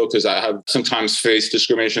would feel, because I have sometimes faced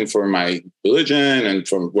discrimination for my religion and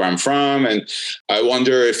from where I'm from. And I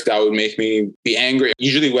wonder if that would make me be angry.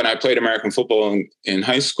 Usually when I played American football in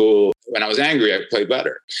high school, when I was angry, I played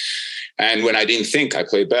better. And when I didn't think, I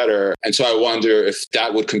played better. And so I wonder if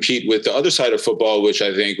that would compete with the other side of football, which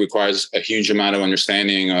I think requires a huge amount of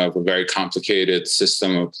understanding of a very complicated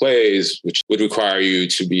system of plays, which would require you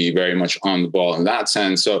to be very much on the ball in that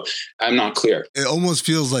sense. So I'm not clear. It almost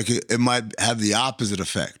feels like it might have the opposite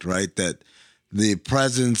effect, right? That the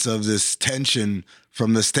presence of this tension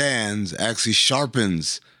from the stands actually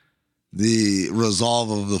sharpens the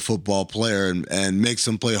resolve of the football player and makes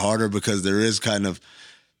them play harder because there is kind of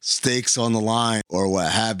stakes on the line or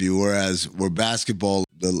what have you. Whereas where basketball,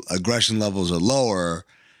 the aggression levels are lower,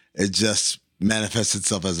 it just manifests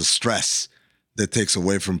itself as a stress that takes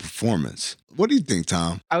away from performance. What do you think,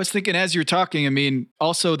 Tom? I was thinking as you're talking, I mean,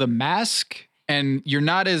 also the mask, and you're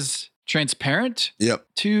not as transparent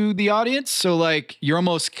to the audience. So like you're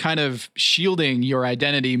almost kind of shielding your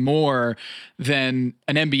identity more than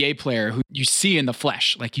an NBA player who you see in the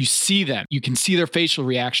flesh. Like you see them, you can see their facial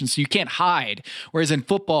reactions, so you can't hide. Whereas in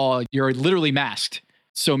football, you're literally masked.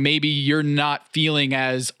 So maybe you're not feeling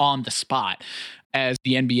as on the spot as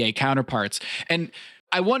the NBA counterparts. And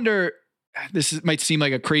I wonder, might seem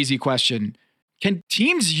like a crazy question. Can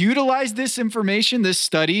teams utilize this information, this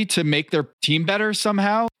study, to make their team better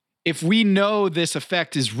somehow? If we know this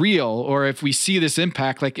effect is real, or if we see this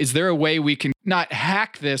impact, like, is there a way we can not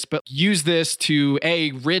hack this, but use this to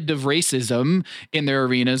rid of racism in their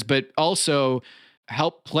arenas, but also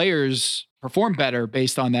help players perform better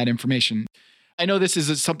based on that information? I know this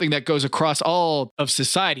is something that goes across all of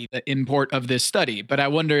society, the import of this study, but I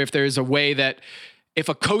wonder if there's a way that if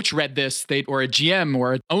a coach read this, or a GM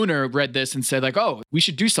or an owner read this and said like, oh, we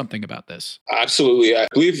should do something about this. Absolutely. I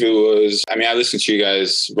believe it was, I listen to you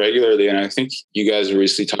guys regularly, and I think you guys were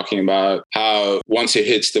recently talking about how once it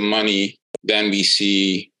hits the money, then we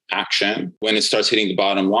see action when it starts hitting the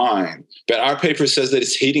bottom line. But our paper says that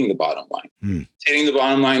it's hitting the bottom line. It's hitting the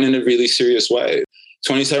bottom line in a really serious way.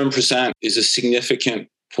 27% is a significant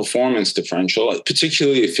performance differential,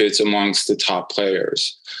 particularly if it's amongst the top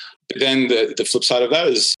players. But then the flip side of that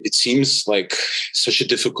is it seems like such a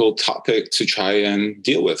difficult topic to try and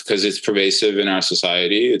deal with because it's pervasive in our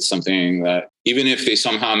society. It's something that even if they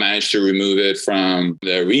somehow manage to remove it from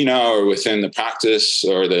the arena or within the practice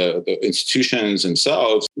or the institutions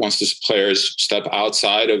themselves, once the players step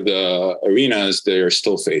outside of the arenas, they're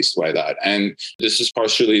still faced by that. And this is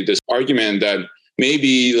partially this argument that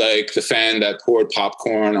maybe like the fan that poured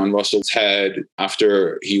popcorn on Russell's head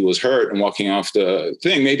after he was hurt and walking off the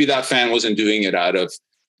thing, maybe that fan wasn't doing it out of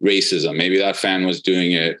racism. Maybe that fan was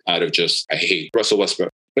doing it out of just, I hate Russell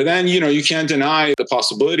Westbrook. But then, you can't deny the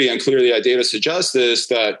possibility, and clearly our data suggests this,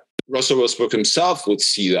 that Russell Westbrook himself would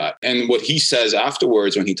see that. And what he says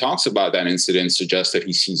afterwards when he talks about that incident suggests that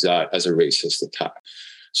he sees that as a racist attack.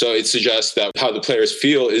 So it suggests that how the players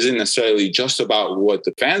feel isn't necessarily just about what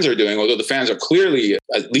the fans are doing, although the fans are clearly,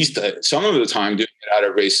 at least some of the time, doing it out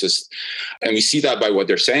of racist. And we see that by what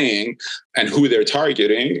they're saying and who they're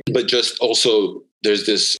targeting. But just also there's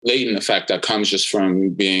this latent effect that comes just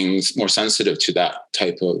from being more sensitive to that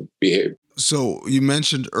type of behavior. So you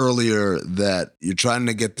mentioned earlier that you're trying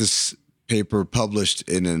to get this paper published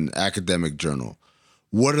in an academic journal.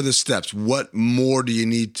 What are the steps? What more do you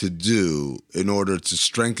need to do in order to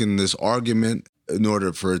strengthen this argument, in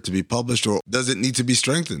order for it to be published? Or does it need to be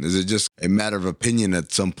strengthened? Is it just a matter of opinion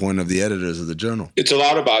at some point of the editors of the journal? It's a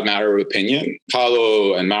lot about matter of opinion.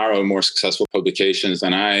 Paulo and Mauro are more successful publications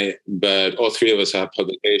than I, but all three of us have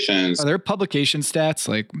publications. Are there publication stats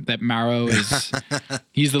like that Mauro is,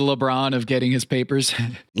 he's the LeBron of getting his papers?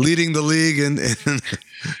 Leading the league. And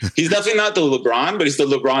He's definitely not the LeBron, but he's the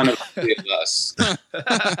LeBron of three of us.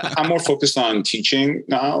 I'm more focused on teaching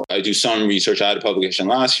now. I do some research. I had a publication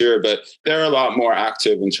last year, but they're a lot more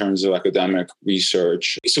active in terms of academic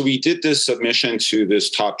research. So we did this submission to this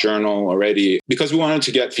top journal already because we wanted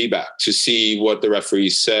to get feedback to see what the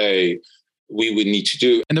referees say we would need to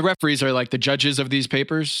do. And the referees are like the judges of these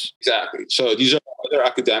papers? Exactly. So these are other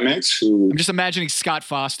academics who... I'm just imagining Scott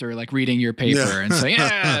Foster like reading your paper and saying,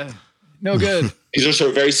 yeah, no good. These are sort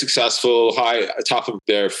of very successful, high, top of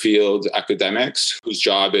their field academics whose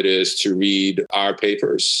job it is to read our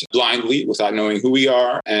papers blindly without knowing who we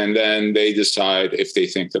are. And then they decide if they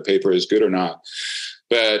think the paper is good or not.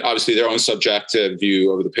 But obviously their own subjective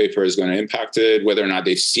view of the paper is going to impact it, whether or not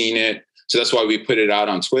they've seen it. So that's why we put it out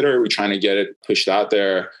on Twitter. We're trying to get it pushed out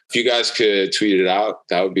there. If you guys could tweet it out,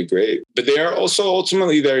 that would be great. But they are also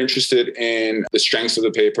ultimately, they're interested in the strengths of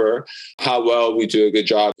the paper, how well we do a good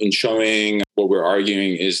job in showing what we're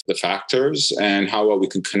arguing is the factors and how well we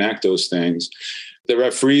can connect those things. The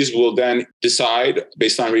referees will then decide,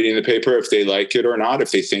 based on reading the paper, if they like it or not,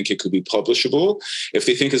 if they think it could be publishable, if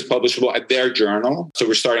they think it's publishable at their journal. So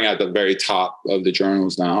we're starting at the very top of the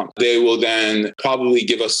journals now. They will then probably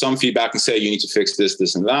give us some feedback and say, you need to fix this,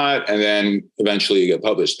 this, and that, and then eventually get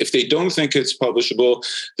published. If they don't think it's publishable,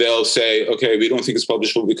 they'll say, okay, we don't think it's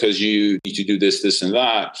publishable because you need to do this, this, and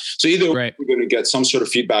that. So either we're going to get some sort of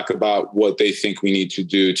feedback about what they think we need to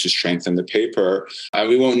do to strengthen the paper. And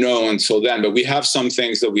we won't know until then, but we have some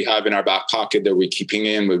things that we have in our back pocket that we're keeping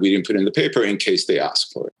in, but we didn't put in the paper in case they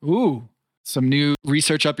ask for it. Ooh, some new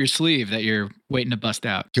research up your sleeve that you're waiting to bust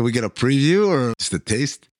out. Can we get a preview or just a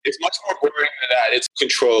taste? It's much more boring than that. It's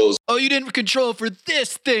controls. Oh, you didn't control for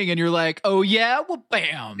this thing. And you're like, oh, yeah? Well,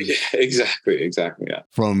 bam. Yeah, exactly. Yeah.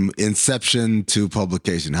 From inception to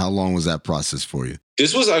publication, how long was that process for you?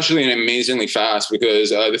 This was actually an amazingly fast because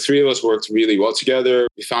the three of us worked really well together.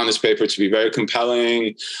 We found this paper to be very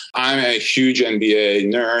compelling. I'm a huge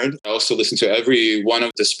NBA nerd. I also listen to every one of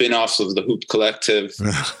the spin-offs of the Hoop Collective,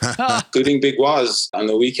 including Big Waz on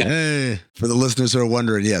the weekend. Hey, for the listeners who are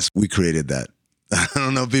wondering, yes, we created that. I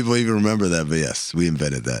don't know if people even remember that, but yes, we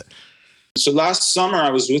invented that. So last summer I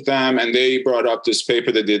was with them and they brought up this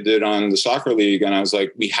paper that they did on the soccer league. And I was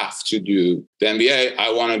like, we have to do the NBA.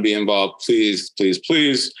 I want to be involved. Please, please,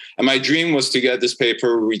 please. And my dream was to get this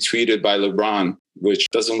paper retweeted by LeBron, which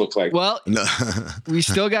doesn't look like. Well, we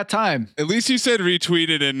still got time. At least you said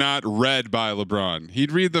retweeted and not read by LeBron.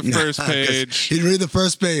 He'd read the first page. He'd read the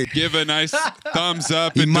first page. Give a nice thumbs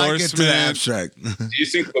up he endorsement. Might get to the abstract. Do you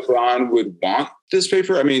think LeBron would want this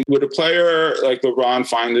paper? I mean, would a player like LeBron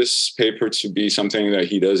find this paper to be something that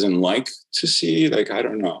he doesn't like to see? Like, I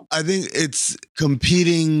don't know. I think it's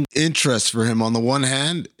competing interests for him. On the one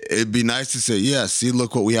hand, it'd be nice to say, yes, see,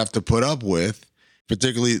 look what we have to put up with.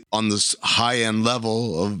 Particularly on this high-end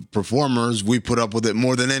level of performers, we put up with it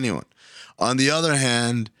more than anyone. On the other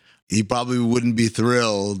hand, he probably wouldn't be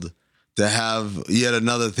thrilled to have yet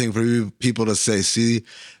another thing for people to say, see,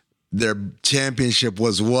 their championship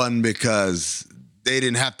was won because they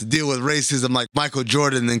didn't have to deal with racism like Michael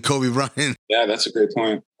Jordan and Kobe Bryant. Yeah, that's a great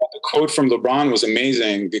point. The quote from LeBron was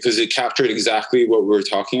amazing because it captured exactly what we were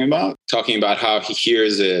talking about how he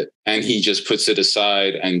hears it and he just puts it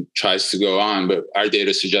aside and tries to go on. But our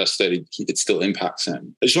data suggests that it still impacts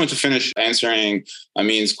him. I just want to finish answering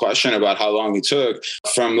Amin's question about how long it took.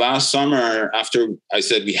 From last summer, after I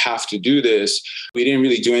said we have to do this, we didn't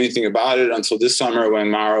really do anything about it until this summer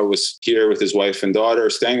when Mauro was here with his wife and daughter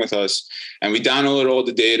staying with us. And we downloaded all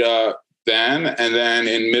the data then. And then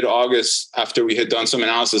in mid-August, after we had done some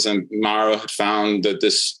analysis and Mauro had found that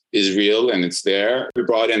this is real and it's there, we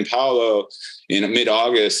brought in Paolo in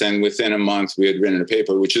mid-August, and within a month we had written a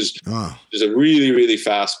paper, which is a really, really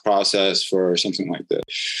fast process for something like this.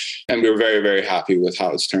 And we were very, very happy with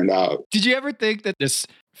how it's turned out. Did you ever think that this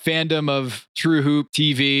fandom of True Hoop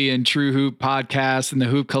TV and True Hoop podcast and the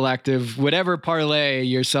Hoop Collective would ever parlay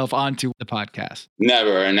yourself onto the podcast?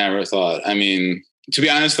 Never. I never thought. I mean, to be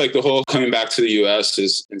honest, like the whole coming back to the US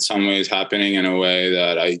is in some ways happening in a way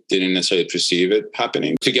that I didn't necessarily perceive it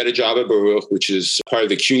happening. To get a job at Baruch, which is part of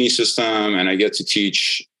the CUNY system, and I get to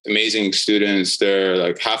teach amazing students. They're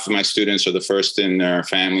like half of my students are the first in their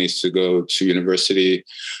families to go to university.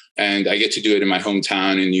 And I get to do it in my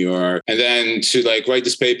hometown in New York. And then to like write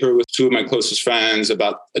this paper with two of my closest friends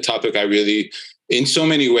about a topic I really in so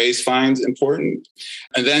many ways find important.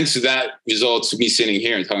 And then to that results me sitting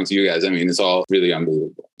here and talking to you guys. I mean, it's all really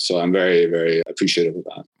unbelievable. So I'm very, very appreciative of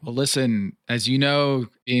that. Well, listen, as you know,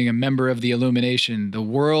 being a member of the Illumination, the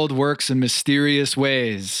world works in mysterious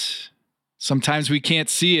ways. Sometimes we can't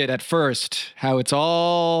see it at first, how it's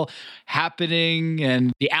all happening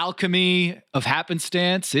and the alchemy of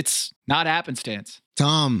happenstance. It's not happenstance.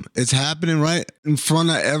 Tom, it's happening right in front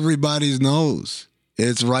of everybody's nose.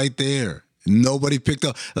 It's right there. Nobody picked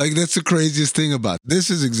up. Like, that's the craziest thing about it. This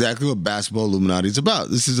is exactly what Basketball Illuminati is about.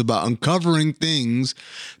 This is about uncovering things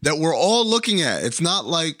that we're all looking at. It's not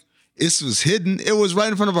like this was hidden. It was right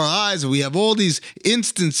in front of our eyes. We have all these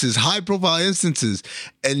instances, high-profile instances,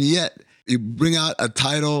 and yet you bring out a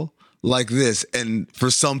title like this, and for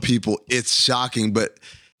some people, it's shocking, but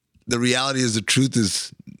the reality is the truth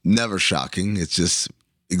is never shocking. It's just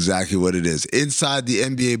exactly what it is. Inside the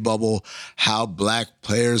NBA bubble, how black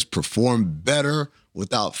players perform better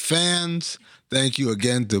without fans. Thank you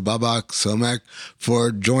again to Babak Somek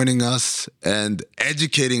for joining us and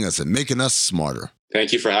educating us and making us smarter.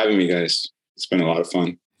 Thank you for having me, guys. It's been a lot of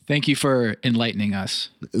fun. Thank you for enlightening us.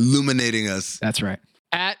 Illuminating us. That's right.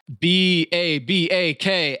 At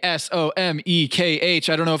BABAKSOMEKH.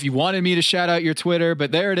 I don't know if you wanted me to shout out your Twitter,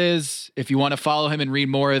 but there it is. If you want to follow him and read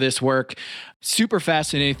more of this work, super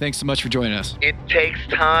fascinating. Thanks so much for joining us. It takes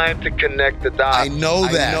time to connect the dots. I know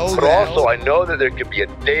that. But also, I know that there could be a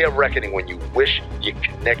day of reckoning when you wish you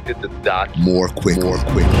connected the dots more quick.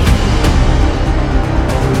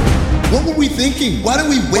 What were we thinking? Why didn't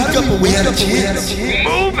we wake up when we had a chance?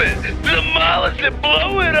 Move it! Demolish it!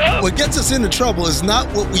 Blow it up! What gets us into trouble is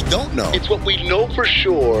not what we don't know. It's what we know for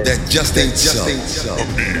sure. That just ain't so. A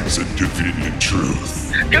means of defeating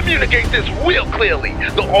truth. Communicate this real clearly.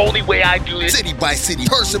 The only way I do it. City by city,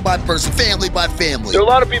 person by person, family by family. There are a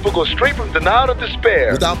lot of people go straight from denial to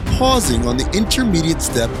despair. Without pausing on the intermediate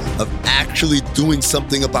step of actually doing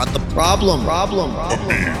something about the problem. A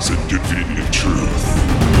means of defeating truth.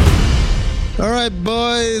 All right,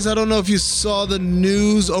 boys, I don't know if you saw the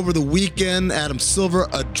news over the weekend. Adam Silver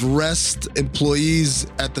addressed employees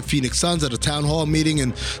at the Phoenix Suns at a town hall meeting,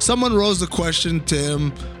 and someone rose the question to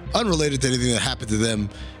him, unrelated to anything that happened to them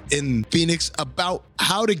in Phoenix, about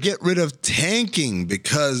how to get rid of tanking,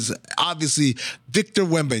 because obviously Victor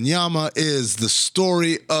Wembanyama is the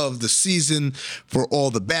story of the season for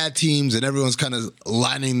all the bad teams, and everyone's kind of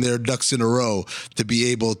lining their ducks in a row to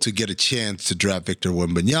be able to get a chance to draft Victor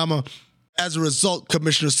Wembanyama. As a result,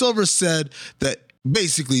 Commissioner Silver said that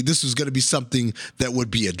basically this was going to be something that would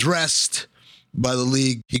be addressed by the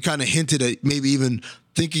league. He kind of hinted at maybe even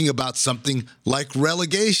thinking about something like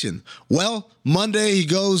relegation. Well, Monday he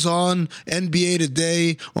goes on NBA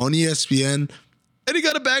Today on ESPN, and he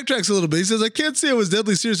got to backtrack a little bit. He says, I can't say I was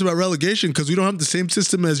deadly serious about relegation because we don't have the same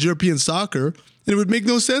system as European soccer, and it would make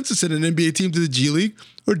no sense to send an NBA team to the G League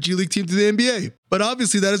or G League team to the NBA. But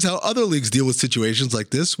obviously that is how other leagues deal with situations like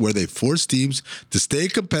this, where they force teams to stay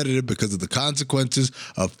competitive because of the consequences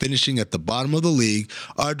of finishing at the bottom of the league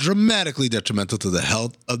are dramatically detrimental to the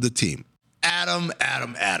health of the team. Adam.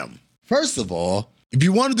 First of all, if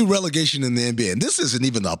you want to do relegation in the NBA, and this isn't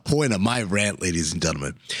even the point of my rant, ladies and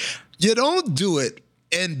gentlemen, you don't do it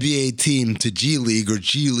NBA team to G League or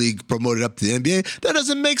G League promoted up to the NBA. That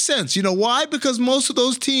doesn't make sense. You know why? Because most of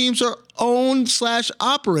those teams are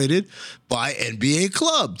owned/operated by NBA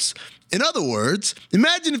clubs. In other words,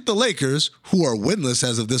 imagine if the Lakers, who are winless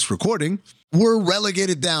as of this recording, were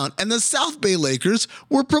relegated down and the South Bay Lakers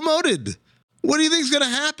were promoted. What do you think is going to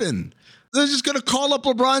happen? They're just going to call up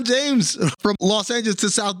LeBron James from Los Angeles to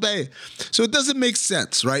South Bay. So it doesn't make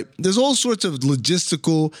sense, right? There's all sorts of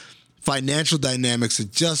logistical, financial dynamics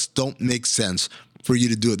that just don't make sense for you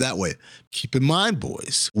to do it that way. Keep in mind,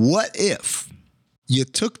 boys, what if you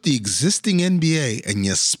took the existing NBA and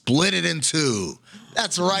you split it in two?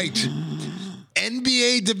 That's right.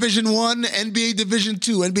 NBA Division I, NBA Division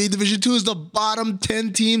II. NBA Division II is the bottom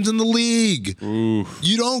 10 teams in the league. Ooh.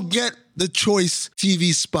 You don't get the choice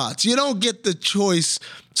TV spots. You don't get the choice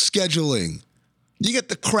scheduling. You get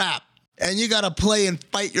the crap. And you got to play and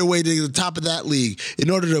fight your way to the top of that league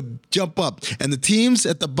in order to jump up. And the teams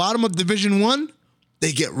at the bottom of Division I,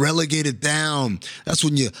 they get relegated down. That's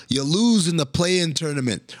when you lose in the play-in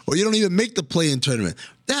tournament, or you don't even make the play-in tournament.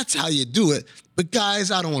 That's how you do it. But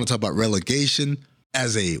guys, I don't want to talk about relegation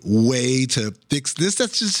as a way to fix this.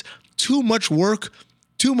 That's just too much work,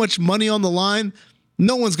 too much money on the line.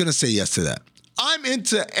 No one's going to say yes to that. I'm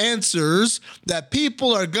into answers that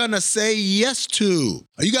people are going to say yes to.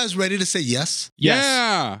 Are you guys ready to say yes? Yes.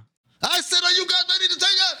 Yeah. I said, are you guys ready to say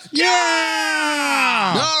yes?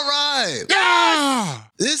 Yeah. All right. Yeah.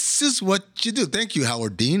 This is what you do. Thank you,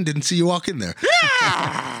 Howard Dean. Didn't see you walk in there.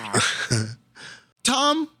 Yeah.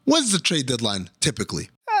 Tom, when's the trade deadline typically?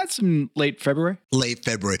 That's in late February. Late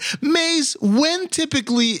February. Maze, when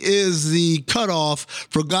typically is the cutoff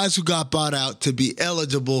for guys who got bought out to be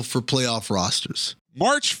eligible for playoff rosters?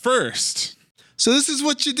 March 1st. So this is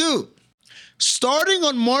what you do. Starting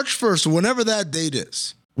on March 1st, whenever that date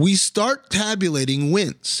is, we start tabulating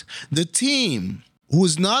wins. The team who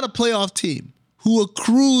is not a playoff team, who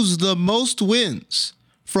accrues the most wins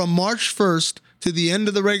from March 1st to the end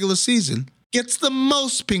of the regular season, gets the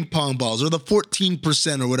most ping pong balls, or the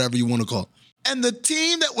 14% or whatever you want to call it. And the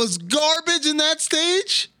team that was garbage in that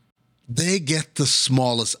stage, they get the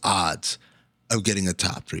smallest odds of getting a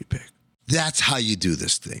top 3 pick. That's how you do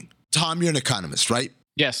this thing. Tom, you're an economist, right?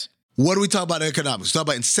 Yes. What do we talk about in economics? We talk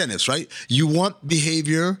about incentives, right? You want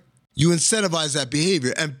behavior, you incentivize that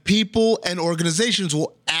behavior, and people and organizations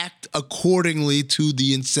will act accordingly to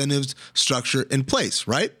the incentives structure in place,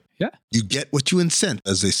 right? Yeah. You get what you incent,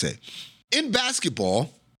 as they say. In basketball,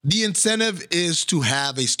 the incentive is to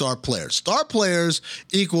have a star player. Star players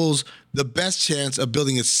equals the best chance of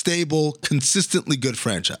building a stable, consistently good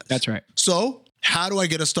franchise. That's right. So how do I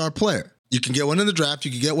get a star player? You can get one in the draft,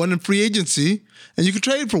 you can get one in free agency, and you can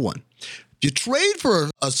trade for one. If you trade for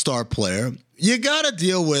a star player, you got to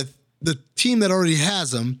deal with the team that already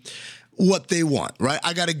has them, what they want, right?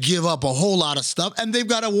 I got to give up a whole lot of stuff, and they've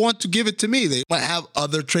got to want to give it to me. They might have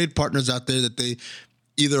other trade partners out there that they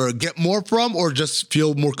either get more from or just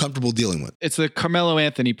feel more comfortable dealing with. It's the Carmelo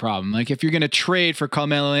Anthony problem. Like, if you're going to trade for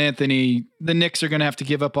Carmelo Anthony, the Knicks are going to have to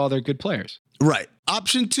give up all their good players. Right.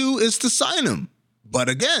 Option 2 is to sign him. But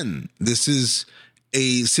again, this is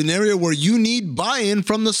a scenario where you need buy-in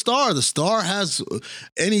from the star. The star has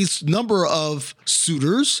any number of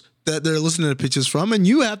suitors that they're listening to pitches from, and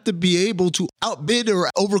you have to be able to outbid or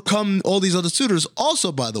overcome all these other suitors.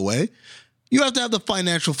 Also, by the way, you have to have the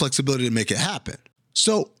financial flexibility to make it happen.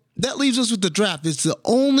 So that leaves us with the draft. It's the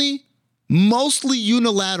only mostly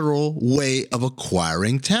unilateral way of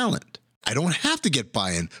acquiring talent. I don't have to get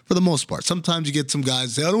buy-in for the most part. Sometimes you get some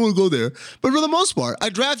guys say, I don't want to go there. But for the most part, I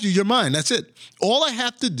draft you, you're mine. That's it. All I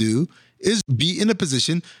have to do is be in a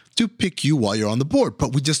position to pick you while you're on the board.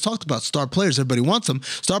 But we just talked about star players. Everybody wants them.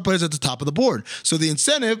 Star players at the top of the board. So the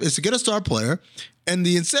incentive is to get a star player. And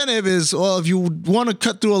the incentive is, well, if you want to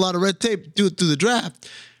cut through a lot of red tape, do it through the draft.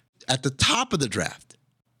 At the top of the draft.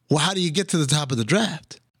 Well, how do you get to the top of the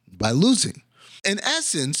draft? By losing. In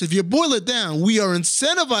essence, if you boil it down, we are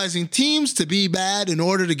incentivizing teams to be bad in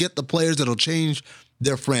order to get the players that'll change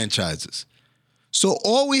their franchises. So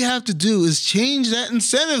all we have to do is change that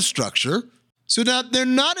incentive structure so that they're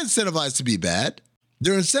not incentivized to be bad.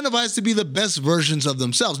 They're incentivized to be the best versions of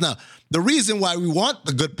themselves. Now, the reason why we want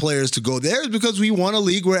the good players to go there is because we want a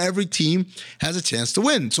league where every team has a chance to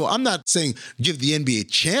win. So I'm not saying give the NBA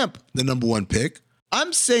champ the number 1 pick.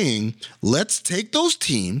 I'm saying let's take those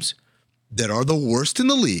teams that are the worst in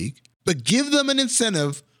the league, but give them an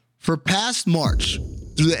incentive for past March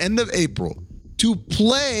through the end of April to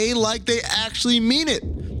play like they actually mean it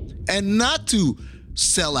and not to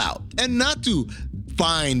sell out and not to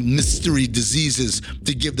find mystery diseases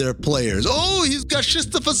to give their players. Oh, he's got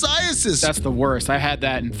schistophysiasis. That's the worst. I had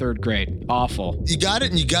that in 3rd grade. Awful. You got it,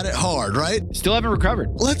 and you got it hard, right? Still haven't recovered.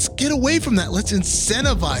 Let's get away from that. Let's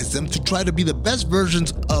incentivize them to try to be the best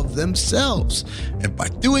versions of themselves. And by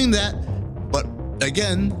doing that, but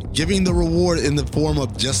again, giving the reward in the form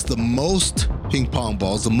of just the most ping pong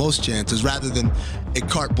balls, the most chances, rather than a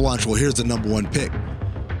carte blanche, well, here's the number 1 pick.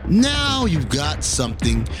 Now you've got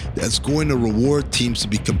something that's going to reward teams to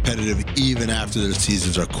be competitive even after their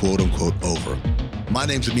seasons are quote unquote over. My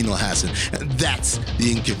name's Amin Elhassan, and that's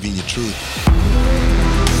the inconvenient truth.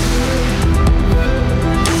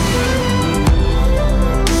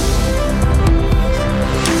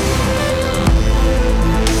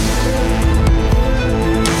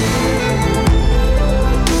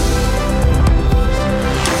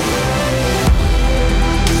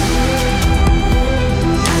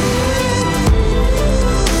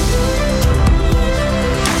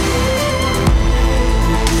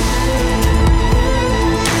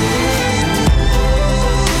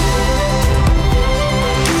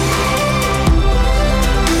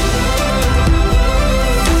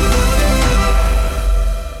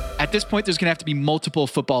 At this point, there's going to have to be multiple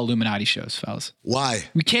football Illuminati shows, fellas. Why?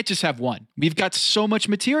 We can't just have one. We've got so much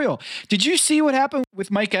material. Did you see what happened with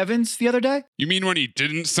Mike Evans the other day? You mean when he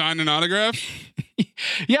didn't sign an autograph?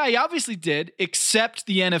 Yeah, he obviously did, except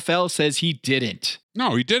the NFL says he didn't.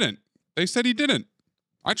 No, he didn't. They said he didn't.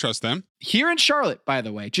 I trust them. Here in Charlotte, by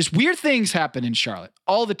the way, just weird things happen in Charlotte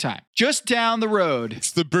all the time. Just down the road.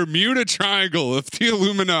 It's the Bermuda Triangle of the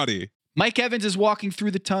Illuminati. Mike Evans is walking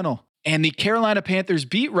through the tunnel. And the Carolina Panthers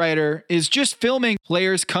beat writer is just filming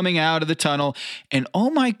players coming out of the tunnel. And oh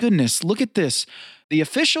my goodness, look at this. The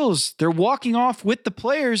officials, they're walking off with the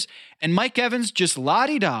players. And Mike Evans, just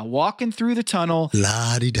la-di-da, walking through the tunnel.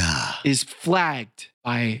 La-di-da. Is flagged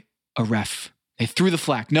by a ref. They threw the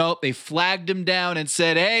flag. Nope, they flagged him down and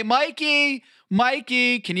said, hey, Mikey,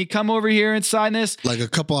 can you come over here and sign this? Like a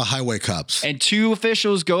couple of highway cops. And 2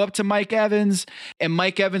 officials go up to Mike Evans, and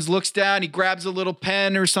Mike Evans looks down. He grabs a little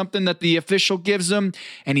pen or something that the official gives him,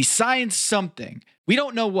 and he signs something. We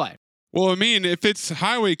don't know what. Well, I mean, if it's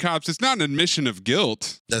highway cops, it's not an admission of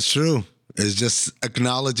guilt. That's true. It's just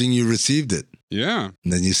acknowledging you received it. Yeah.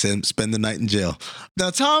 And then you spend the night in jail. Now,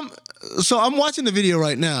 Tom, so I'm watching the video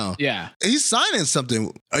right now. Yeah. He's signing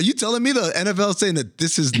something. Are you telling me the NFL is saying that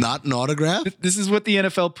this is not an autograph? This is what the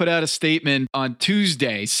NFL put out a statement on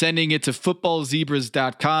Tuesday, sending it to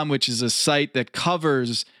footballzebras.com, which is a site that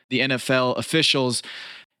covers the NFL officials.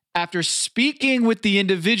 After speaking with the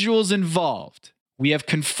individuals involved, we have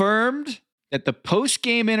confirmed that the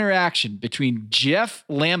post-game interaction between Jeff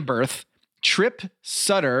Lamberth, Trip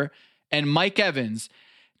Sutter, and Mike Evans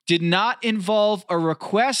did not involve a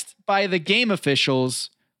request by the game officials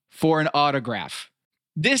for an autograph.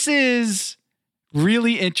 This is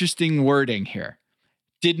really interesting wording here.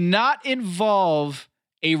 Did not involve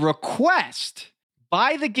a request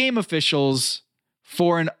by the game officials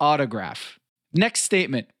for an autograph. Next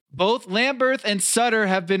statement. Both Lamberth and Sutter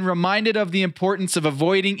have been reminded of the importance of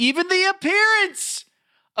avoiding even the appearance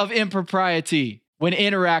of impropriety when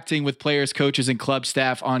interacting with players, coaches, and club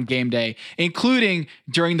staff on game day, including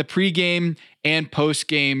during the pregame and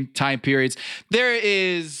postgame time periods. There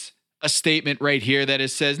is a statement right here that it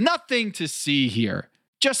says nothing to see here,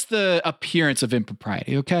 just the appearance of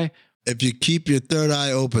impropriety, okay? If you keep your third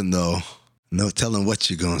eye open, though, no telling what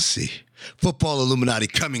you're going to see. Football Illuminati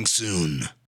coming soon.